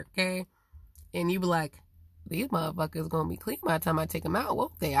water, okay, and you be like, these motherfuckers gonna be clean by the time I take them out,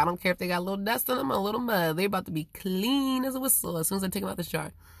 won't they? I don't care if they got a little dust on them or a little mud. They're about to be clean as a whistle as soon as I take them out this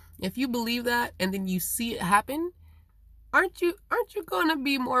jar. If you believe that and then you see it happen, aren't you gonna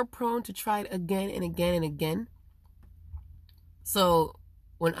be more prone to try it again and again and again? So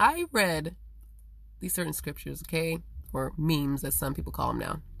when I read these certain scriptures, okay, or memes as some people call them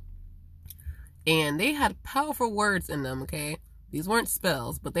now, and they had powerful words in them, okay? These weren't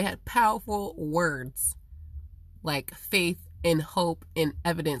spells, but they had powerful words like faith and hope and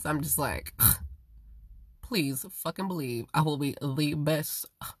evidence. I'm just like, please fucking believe I will be the best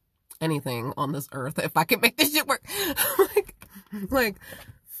anything on this earth if I can make this shit work. like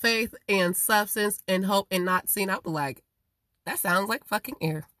faith and substance and hope and not seen. I'll be like, that sounds like fucking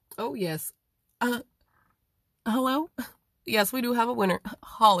air. Oh yes. Hello? Yes, we do have a winner.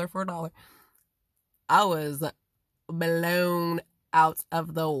 Holler for $1. I was blown out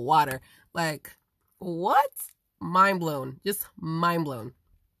of the water. Like, what? Mind blown. Just mind blown.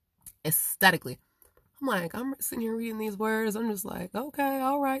 Aesthetically. I'm like, I'm sitting here reading these words. I'm just like, okay,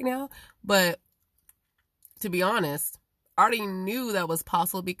 all right now. But to be honest, I already knew that was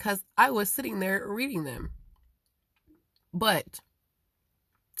possible because I was sitting there reading them. But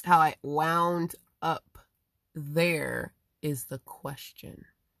how I wound up there is the question.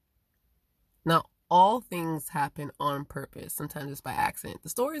 Now, all things happen on purpose. Sometimes it's by accident. The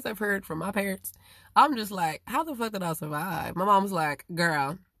stories I've heard from my parents, I'm just like, how the fuck did I survive? My mom's like,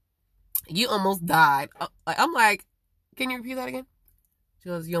 girl, you almost died. I'm like, can you repeat that again? She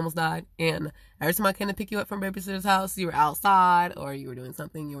goes, you almost died. And every time I came to pick you up from babysitter's house, you were outside or you were doing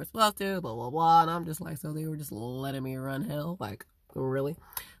something you were supposed to, blah, blah, blah. And I'm just like, so they were just letting me run hell? Like, really?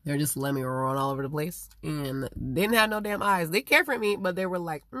 They're just letting me run all over the place. And didn't have no damn eyes. They care for me, but they were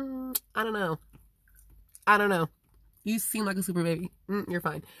like, I don't know. I don't know. You seem like a super baby. You're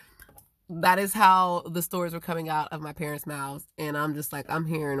fine. That is how the stories were coming out of my parents' mouths. And I'm just like, I'm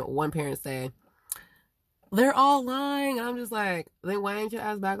hearing one parent say, they're all lying. And I'm just like, then why ain't your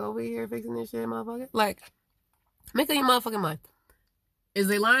ass back over here fixing this shit, motherfucker? Like, make up your motherfucking mind. Is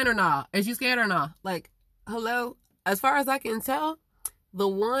they lying or not? Is you scared or not? Like, hello? As far as I can tell, the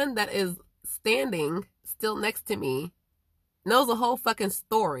one that is standing still next to me knows the whole fucking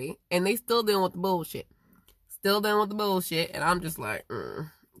story. And they still dealing with the bullshit. Still dealing with the bullshit. And I'm just like,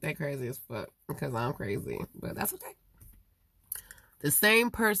 they crazy as fuck. Because I'm crazy. But that's okay. The same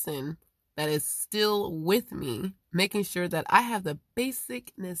person that is still with me, making sure that I have the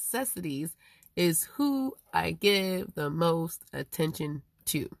basic necessities, is who I give the most attention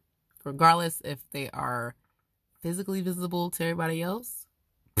to. Regardless if they are physically visible to everybody else,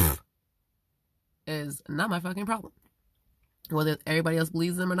 is not my fucking problem. Whether everybody else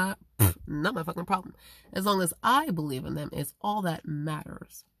believes them or not, not my fucking problem. As long as I believe in them, is all that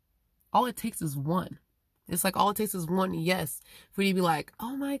matters. All it takes is one. It's like all it takes is one yes for you to be like,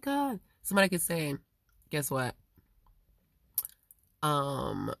 oh my God. Somebody could say, guess what?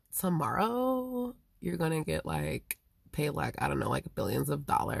 Tomorrow you're gonna get like paid like, I don't know, like billions of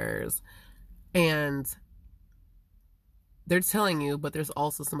dollars. And they're telling you, but there's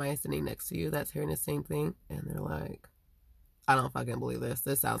also somebody sitting next to you that's hearing the same thing. And they're like, I don't fucking believe this.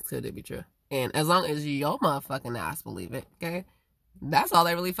 This sounds too good to be true. And as long as your motherfucking ass believe it, okay? That's all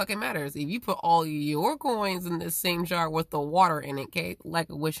that really fucking matters. If you put all your coins in the same jar with the water in it, okay?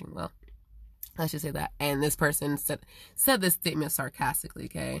 Like a wishing well. I should say that. And this person said this statement sarcastically,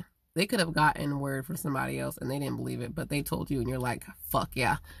 okay? They could have gotten word from somebody else and they didn't believe it, but they told you and you're like, fuck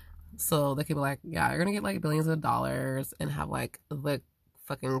yeah. So they could be like, yeah, you're gonna get like billions of dollars and have like the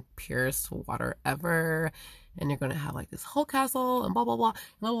fucking purest water ever. And you're gonna have like this whole castle and blah, blah, blah,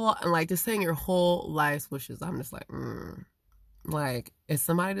 blah, blah, blah. And like just saying your whole life's wishes. I'm just like, Like, if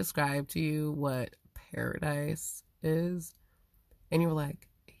somebody described to you what paradise is and you were like,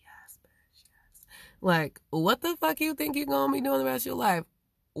 like, what the fuck you think you're gonna be doing the rest of your life?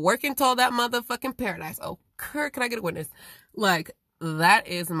 Working toward that motherfucking paradise. Oh, Kurt, can I get a witness? Like, that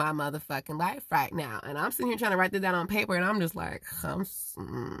is my motherfucking life right now. And I'm sitting here trying to write this down on paper and I'm just like,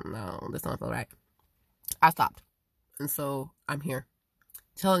 no, this don't feel right. I stopped. And so I'm here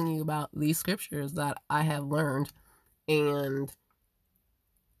telling you about these scriptures that I have learned. And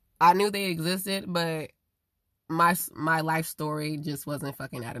I knew they existed, but my life story just wasn't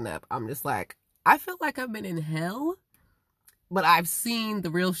fucking adding up. I'm just like, I feel like I've been in hell, but I've seen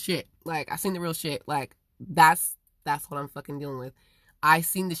the real shit. Like, I've seen the real shit. Like, that's what I'm fucking dealing with. I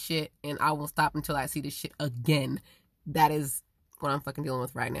seen the shit, and I won't stop until I see the shit again. That is what I'm fucking dealing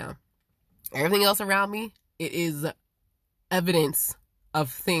with right now. Everything else around me, it is evidence of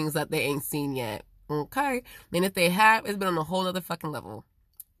things that they ain't seen yet. Okay? And if they have, it's been on a whole other fucking level.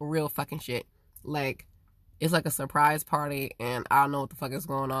 Real fucking shit. Like, it's like a surprise party, and I don't know what the fuck is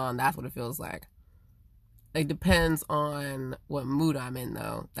going on. That's what it feels like. It depends on what mood I'm in,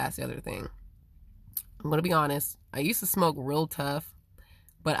 though. That's the other thing. I'm going to be honest. I used to smoke real tough,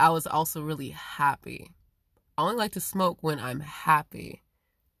 but I was also really happy. I only like to smoke when I'm happy,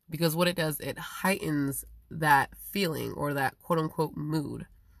 because what it does, it heightens that feeling or that quote-unquote mood.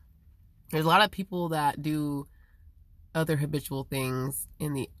 There's a lot of people that do other habitual things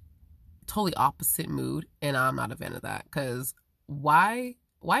in the totally opposite mood, and I'm not a fan of that, because why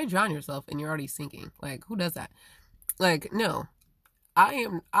drown yourself and you're already sinking? Like, who does that? Like, no. I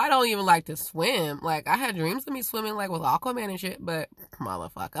don't even like to swim. Like, I had dreams of me swimming like with Aquaman and shit, but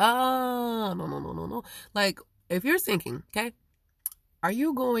motherfucker, no. Like, if you're sinking, okay, are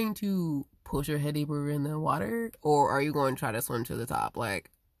you going to push your head deeper in the water, or are you going to try to swim to the top? Like,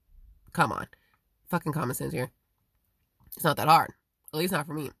 come on. Fucking common sense here. It's not that hard. At least not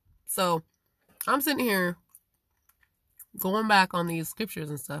for me. So, I'm sitting here going back on these scriptures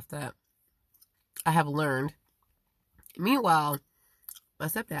and stuff that I have learned. Meanwhile, my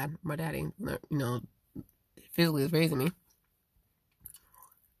stepdad, my daddy, physically is raising me.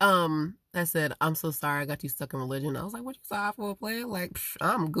 I said, I'm so sorry I got you stuck in religion. I was like, what you saw for a player? Like,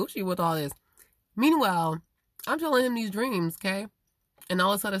 I'm Gucci with all this. Meanwhile, I'm telling him these dreams, okay? And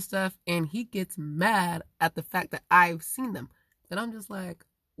all this other stuff, and he gets mad at the fact that I've seen them. And I'm just like,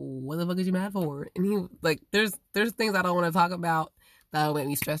 what the fuck is you mad for? And he, like, there's things I don't want to talk about that will make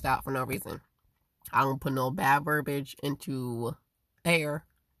me stressed out for no reason. I don't put no bad verbiage into air,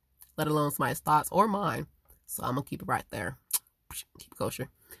 let alone somebody's thoughts or mine. So I'm going to keep it right there. Keep it kosher.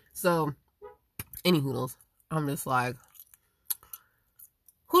 So, any hoodles, I'm just like,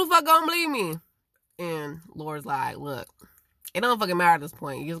 fuck gonna believe me? And Laura's like, look, it don't fucking matter at this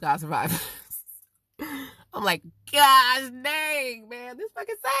point. You just gotta survive. I'm like, gosh dang, man, this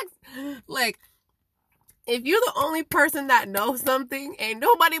fucking sucks. Like, if you're the only person that knows something and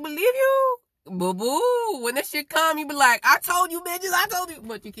nobody believe you, boo-boo. When this shit come, you be like, I told you, bitches, I told you.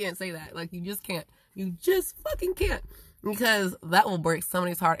 But you can't say that. Like, you just can't. You just fucking can't. Because that will break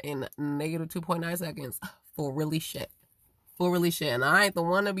somebody's heart in negative 2.9 seconds for really shit. For really shit. And I ain't the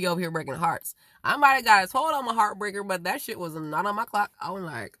one to be over here breaking hearts. I might have got a told I'm a heartbreaker, but that shit was not on my clock. I was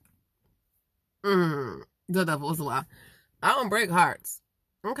like, the devil was a lie. I don't break hearts.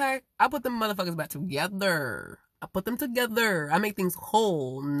 Okay? I put them motherfuckers back together. I put them together. I make things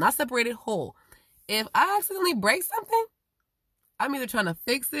whole, not separated, whole. If I accidentally break something, I'm either trying to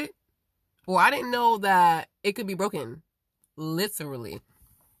fix it or I didn't know that it could be broken. Literally.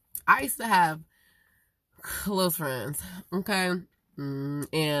 I used to have close friends, okay?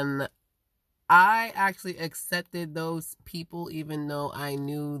 And I actually accepted those people even though I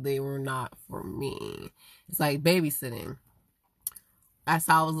knew they were not for me. It's like babysitting. I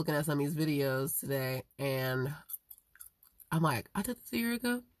was looking at some of these videos today and I'm like, I took this a year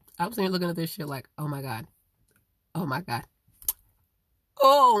ago. I was looking at this shit like, oh my God. Oh my God.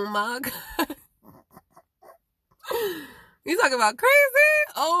 Oh my God. You talking about crazy?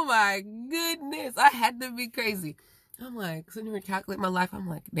 Oh my goodness. I had to be crazy. I'm like, sitting here calculating my life. I'm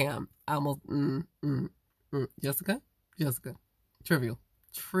like, damn, I almost, Jessica. Trivial.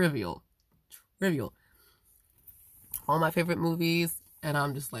 All my favorite movies. And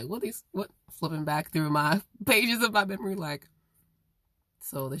I'm just like, what flipping back through my pages of my memory, like,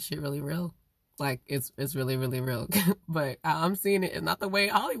 so this shit really real? Like, it's really, really real. But I'm seeing it, and not the way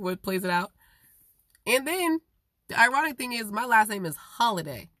Hollywood plays it out. And then, the ironic thing is, my last name is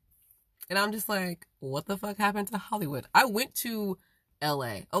Holiday. And I'm just like, what the fuck happened to Hollywood? I went to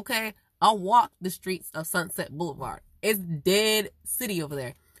LA, okay? I walked the streets of Sunset Boulevard. It's dead city over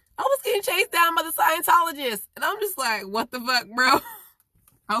there. I was getting chased down by the Scientologists. And I'm just like, what the fuck, bro?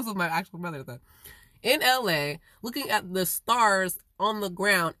 I was with my actual mother though. In LA, looking at the stars on the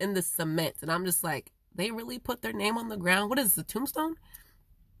ground in the cement. And I'm just like, they really put their name on the ground? What is this, a tombstone?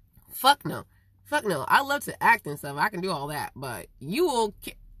 Fuck no. I love to act and stuff. I can do all that. But you will...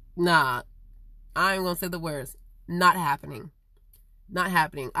 Nah. I ain't gonna say the words. Not happening.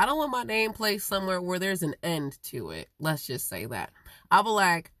 I don't want my name placed somewhere where there's an end to it. Let's just say that. I'll be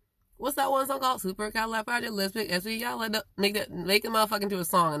like, what's that one song called? Supercalifragilistic. Make a motherfucking to a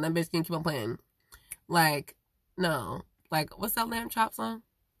song and that bitch can keep on playing. Like, no. Like, what's that Lamb Chop song?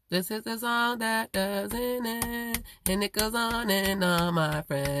 This is the song that doesn't end, and it goes on and on, my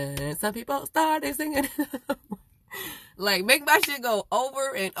friend. Some people started singing. Like, make my shit go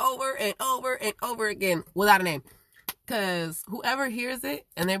over and over and over and over again without a name. Because whoever hears it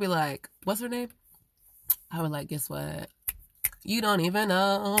and they be like, what's her name? I would like, guess what? You don't even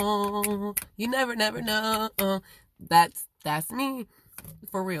know. You never know. That's me.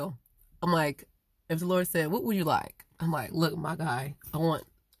 For real. I'm like, if the Lord said, what would you like? I'm like, look, my guy, I want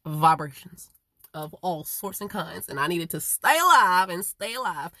vibrations of all sorts and kinds. And I needed to stay alive.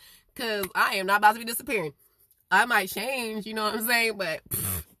 Because I am not about to be disappearing. I might change, you know what I'm saying? But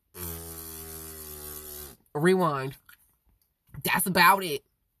rewind. That's about it.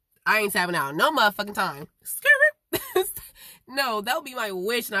 I ain't tapping out no motherfucking time. No, that would be my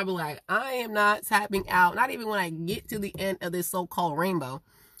wish. And I'd be like, I am not tapping out. Not even when I get to the end of this so-called rainbow.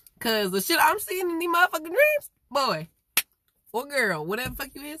 Because the shit I'm seeing in these motherfucking dreams, boy, or girl, whatever the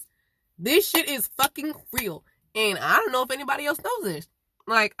fuck you is, this shit is fucking real. And I don't know if anybody else knows this.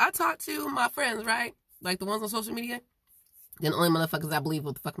 Like, I talk to my friends, right? Like the ones on social media. They're the only motherfuckers that believe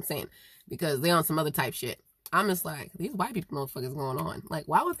what the fuck I'm saying. Because they on some other type shit. I'm just like, these white people know what the fuck is going on. Like,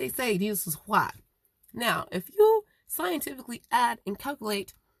 why would they say Jesus is white? Now, if you scientifically add and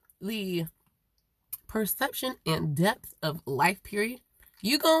calculate the perception and depth of life period,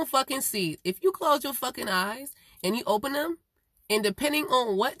 you gonna fucking see. If you close your fucking eyes and you open them, and depending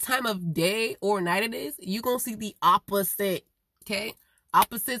on what time of day or night it is, you gonna see the opposite. Okay?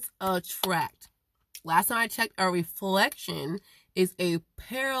 Opposites attract. Last time I checked, a reflection is a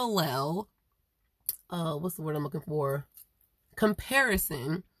parallel, what's the word I'm looking for?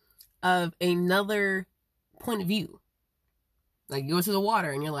 Comparison of another point of view. Like, you go to the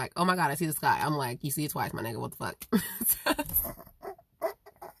water and you're like, oh my God, I see the sky. I'm like, you see it twice, my nigga, what the fuck?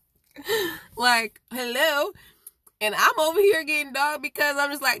 Like, hello? And I'm over here getting dog because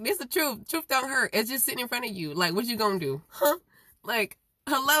I'm just like, this is the truth. Truth don't hurt. It's just sitting in front of you. Like, what you gonna do? Huh? Like,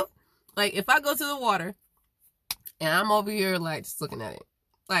 hello? Like, if I go to the water and I'm over here, like, just looking at it.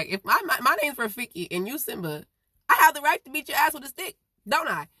 Like, if my name's Rafiki and you Simba, I have the right to beat your ass with a stick, don't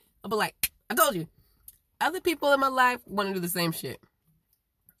I? But like, I told you, other people in my life want to do the same shit.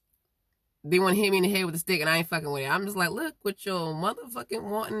 They want to hit me in the head with a stick and I ain't fucking with it. I'm just like, look with your motherfucking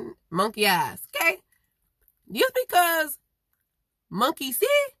wanting monkey eyes, okay? Just because monkey see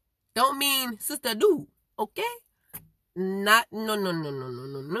don't mean sister do, okay? No.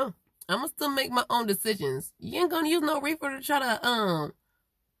 I'm gonna still make my own decisions. You ain't gonna use no reefer to try to,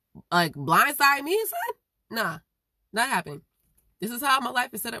 like, blindside me, son? Nah, not happening. This is how my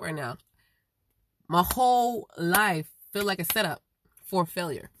life is set up right now. My whole life feel like a setup for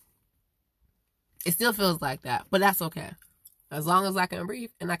failure. It still feels like that, but that's okay. As long as I can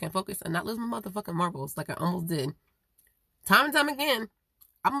breathe and I can focus and not lose my motherfucking marbles like I almost did. Time and time again,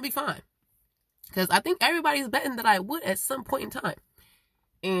 I'm gonna be fine. Because I think everybody's betting that I would at some point in time.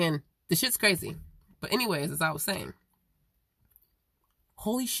 And the shit's crazy. But anyways, as I was saying,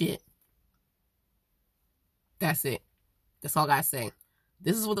 holy shit. That's it. That's all I gotta say.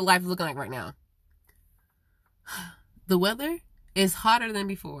 This is what the life is looking like right now. The weather is hotter than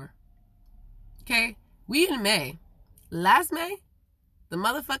before. Okay? We in May. Last May, the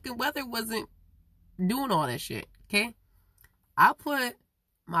motherfucking weather wasn't doing all that shit. Okay? I put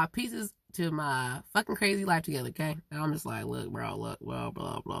my pieces to my fucking crazy life together, okay? And I'm just like, look, bro, look, blah,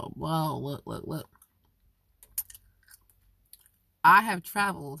 blah, blah, blah, look. I have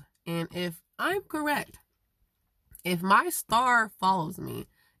traveled, and if I'm correct, if my star follows me,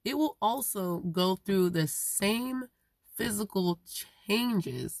 it will also go through the same physical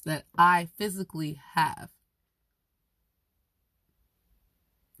changes that I physically have.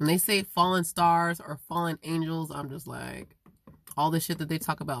 When they say fallen stars or fallen angels, I'm just like, all the shit that they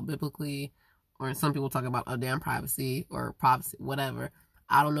talk about biblically, or some people talk about damn privacy or prophecy, whatever.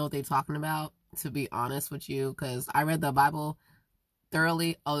 I don't know what they're talking about, to be honest with you, because I read the Bible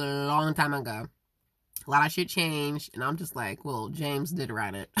thoroughly a long time ago. A lot of shit changed, and I'm just like, well, James did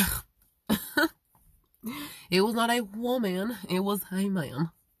write it. It was not a woman, it was a man.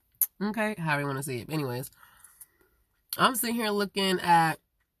 Okay, however you want to see it. Anyways, I'm sitting here looking at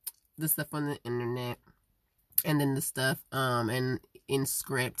the stuff on the internet, and then the stuff and in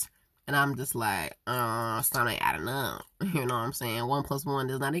script, and I'm just like, it's not adding up. You know what I'm saying? 1 + 1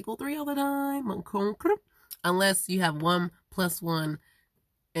 does not equal 3 all the time. Unless you have 1 + 1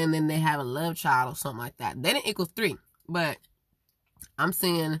 and then they have a love child or something like that. Then it equals 3. But I'm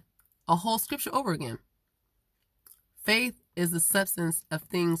seeing a whole scripture over again. Faith is the substance of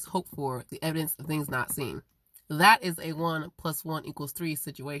things hoped for, the evidence of things not seen. That is a 1 + 1 = 3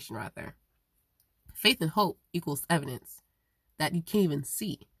 situation right there. Faith and hope equals evidence that you can't even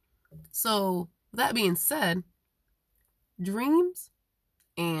see. So, with that being said, dreams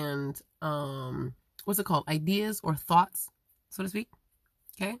and, ideas or thoughts, so to speak,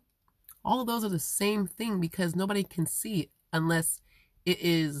 okay? All of those are the same thing because nobody can see it unless it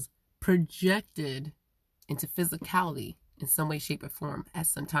is projected into physicality in some way, shape, or form at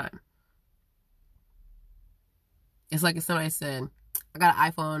some time. It's like if somebody said, I got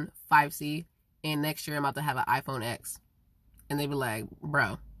an iPhone 5C, and next year I'm about to have an iPhone X. And they'd be like,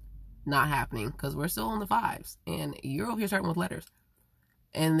 bro, not happening, because we're still on the 5s. And you're over here starting with letters.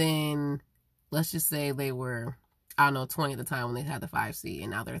 And then, let's just say they were, 20 at the time when they had the 5C,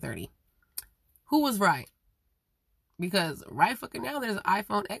 and now they're 30. Who was right? Because right fucking now there's an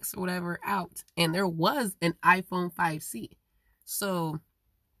iPhone X or whatever out. And there was an iPhone 5C. So,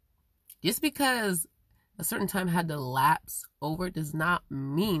 just because a certain time had to lapse over does not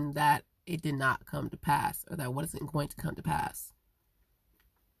mean that it did not come to pass or that wasn't going to come to pass.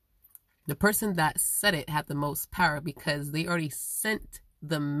 The person that said it had the most power because they already sent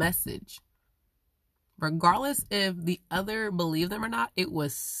the message. Regardless if the other believed them or not, it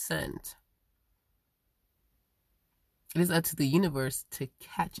was sent. It is up to the universe to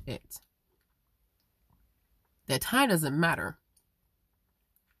catch it. The time doesn't matter.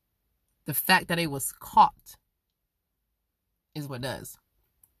 The fact that it was caught is what does.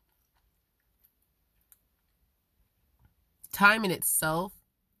 Time in itself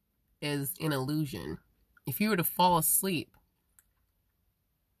is an illusion. If you were to fall asleep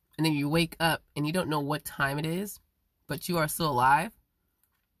and then you wake up and you don't know what time it is, but you are still alive,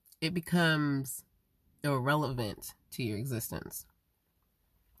 it becomes irrelevant to your existence.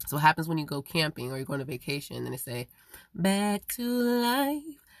 So what happens when you go camping or you go on a vacation and they say, back to life,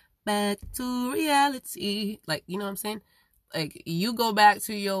 back to reality. Like, you know what I'm saying? Like, you go back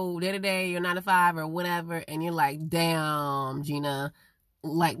to your day-to-day, your 9 to 5 or whatever, and you're like, damn, Gina.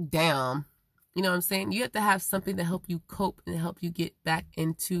 Like, damn. You know what I'm saying? You have to have something to help you cope and help you get back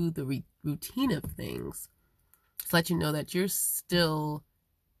into the routine of things. To let you know that you're still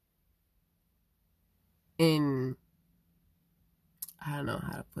in I don't know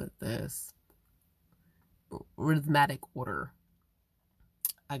how to put this, rhythmic order,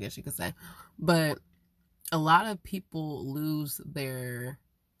 I guess you could say. But a lot of people lose their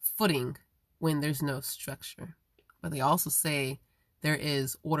footing when there's no structure. But they also say there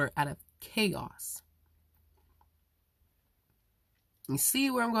is order out of chaos. You see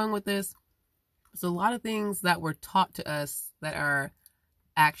where I'm going with this? There's a lot of things that were taught to us that are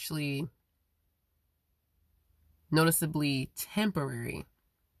actually noticeably temporary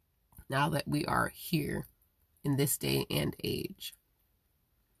now that we are here in this day and age.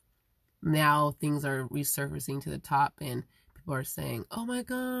 Now things are resurfacing to the top and people are saying, oh my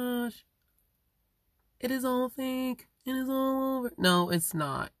gosh, it is all fake. It is all over. No, it's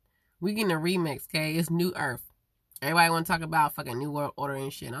not. We getting a remix, okay? It's New Earth. Everybody want to talk about fucking New World Order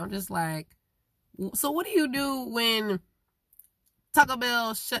and shit. I'm just like, so what do you do when Taco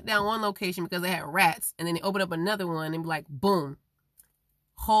Bell shut down one location because they had rats, and then they open up another one and be like, boom,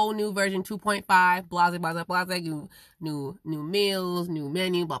 whole new version 2.5, blase, blase, blase, new meals, new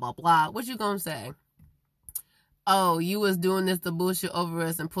menu, blah, blah, blah. What you gonna say? Oh, you was doing this to bullshit over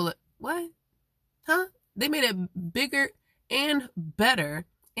us and pull it. What? Huh? They made it bigger and better,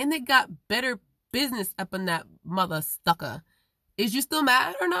 and they got better business up in that mother sucker. Is you still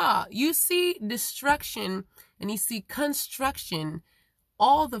mad or not? You see destruction and you see construction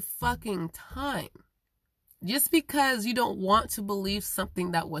all the fucking time. Just because you don't want to believe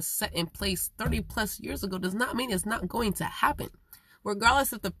something that was set in place 30 plus years ago does not mean it's not going to happen.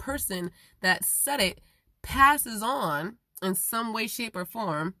 Regardless if the person that said it passes on in some way, shape, or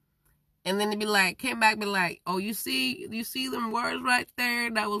form, and then they be like, came back, be like, oh, you see them words right there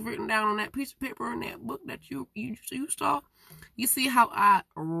that was written down on that piece of paper in that book that you saw? You see how I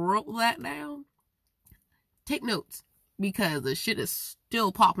wrote that down? Take notes, because the shit is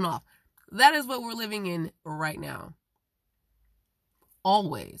still popping off. That is what we're living in right now.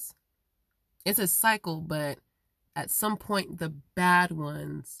 Always. It's a cycle, but at some point, the bad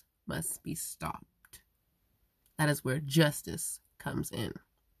ones must be stopped. That is where justice comes in.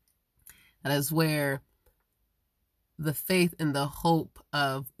 That is where the faith and the hope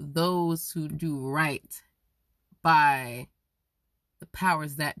of those who do right by the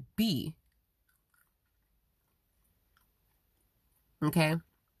powers that be, okay,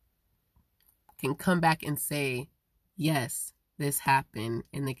 can come back and say, yes, this happened.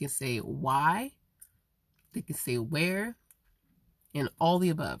 And they can say why, they can say where, and all the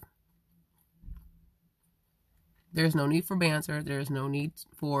above. There's no need for banter. There's no need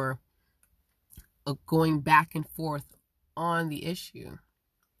for going back and forth on the issue.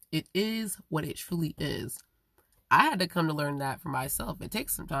 It is what it truly is. I had to come to learn that for myself. It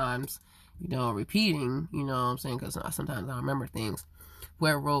takes some times, repeating, what I'm saying, because sometimes I remember things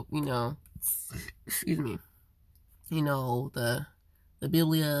where I wrote, excuse me, the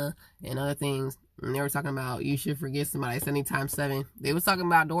Biblia and other things, and they were talking about you should forgive somebody 70 times 7. They was talking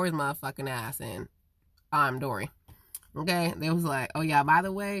about Dory's motherfucking ass, and I'm Dory. Okay? They was like, oh yeah, by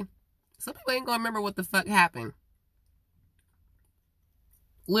the way, some people ain't gonna remember what the fuck happened.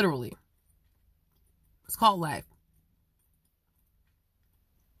 Literally. It's called life.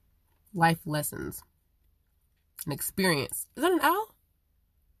 Life lessons. An experience. Is that an owl?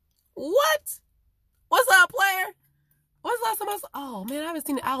 What? What's up, player? When's the last time I saw? Oh, man, I haven't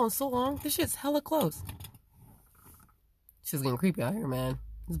seen an owl in so long. This shit's hella close. Shit's getting creepy out here, man.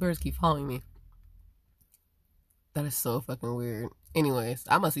 These birds keep following me. That is so fucking weird. Anyways,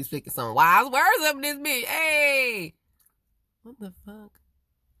 I must be speaking some wise words up this bitch. Hey! What the fuck?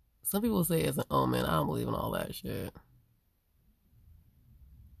 Some people say it's an omen. I don't believe in all that shit.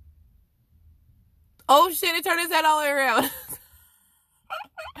 Oh shit, it turned his head all the way around.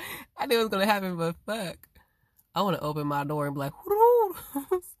 I knew it was gonna happen, but fuck. I want to open my door and be like,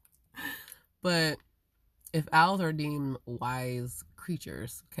 but if owls are deemed wise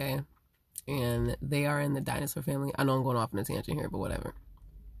creatures, okay, and they are in the dinosaur family, I know I'm going off on a tangent here, but whatever.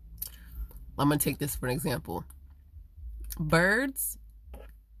 I'm gonna take this for an example. Birds,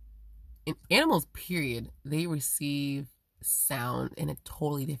 and animals, period, they receive sound in a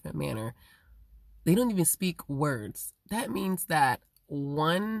totally different manner. They don't even speak words. That means that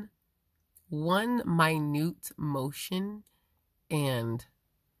one minute motion and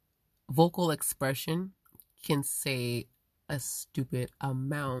vocal expression can say a stupid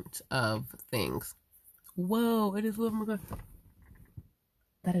amount of things. Whoa, it is what my God.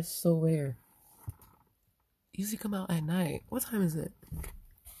 That is so rare. Usually come out at night. What time is it?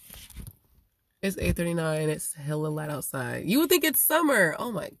 It's 8:39. It's hella light outside. You would think it's summer.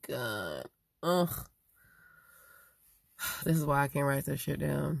 Oh my God. Ugh. This is why I can't write that shit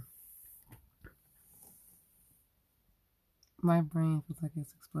down. My brain feels like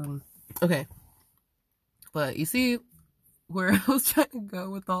it's exploding. Okay. But you see where I was trying to go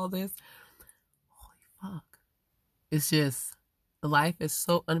with all this? Holy fuck. It's just, life is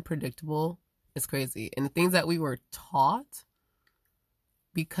so unpredictable. It's crazy. And the things that we were taught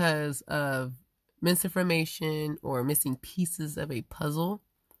because of misinformation or missing pieces of a puzzle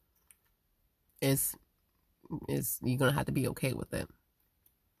is you're going to have to be okay with it.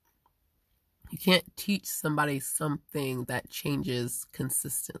 You can't teach somebody something that changes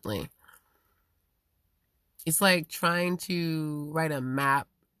consistently. It's like trying to write a map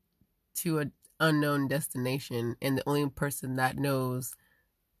to an unknown destination, and the only person that knows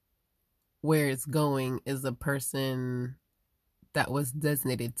where it's going is the person that was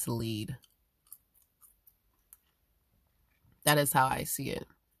designated to lead. That is how I see it.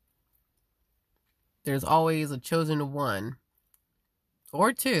 There's always a chosen one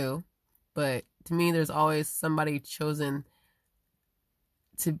or two, but to me, there's always somebody chosen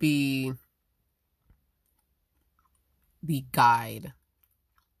to be the guide.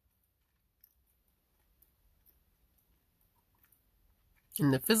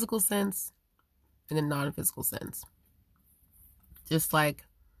 In the physical sense, in the non-physical sense. Just like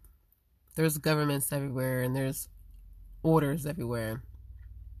there's governments everywhere and there's orders everywhere.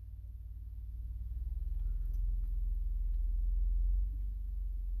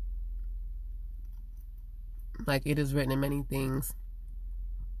 Like it is written in many things,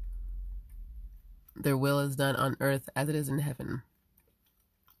 their will is done on earth as it is in heaven.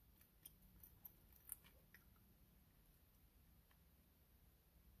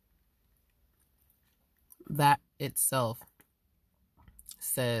 That itself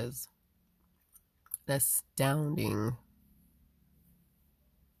says astounding.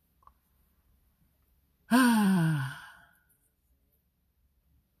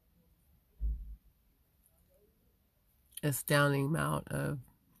 Astounding amount of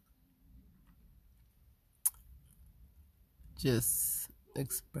just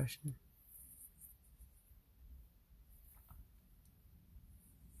expression.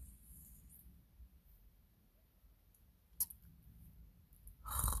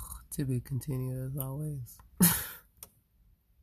 To be continued as always.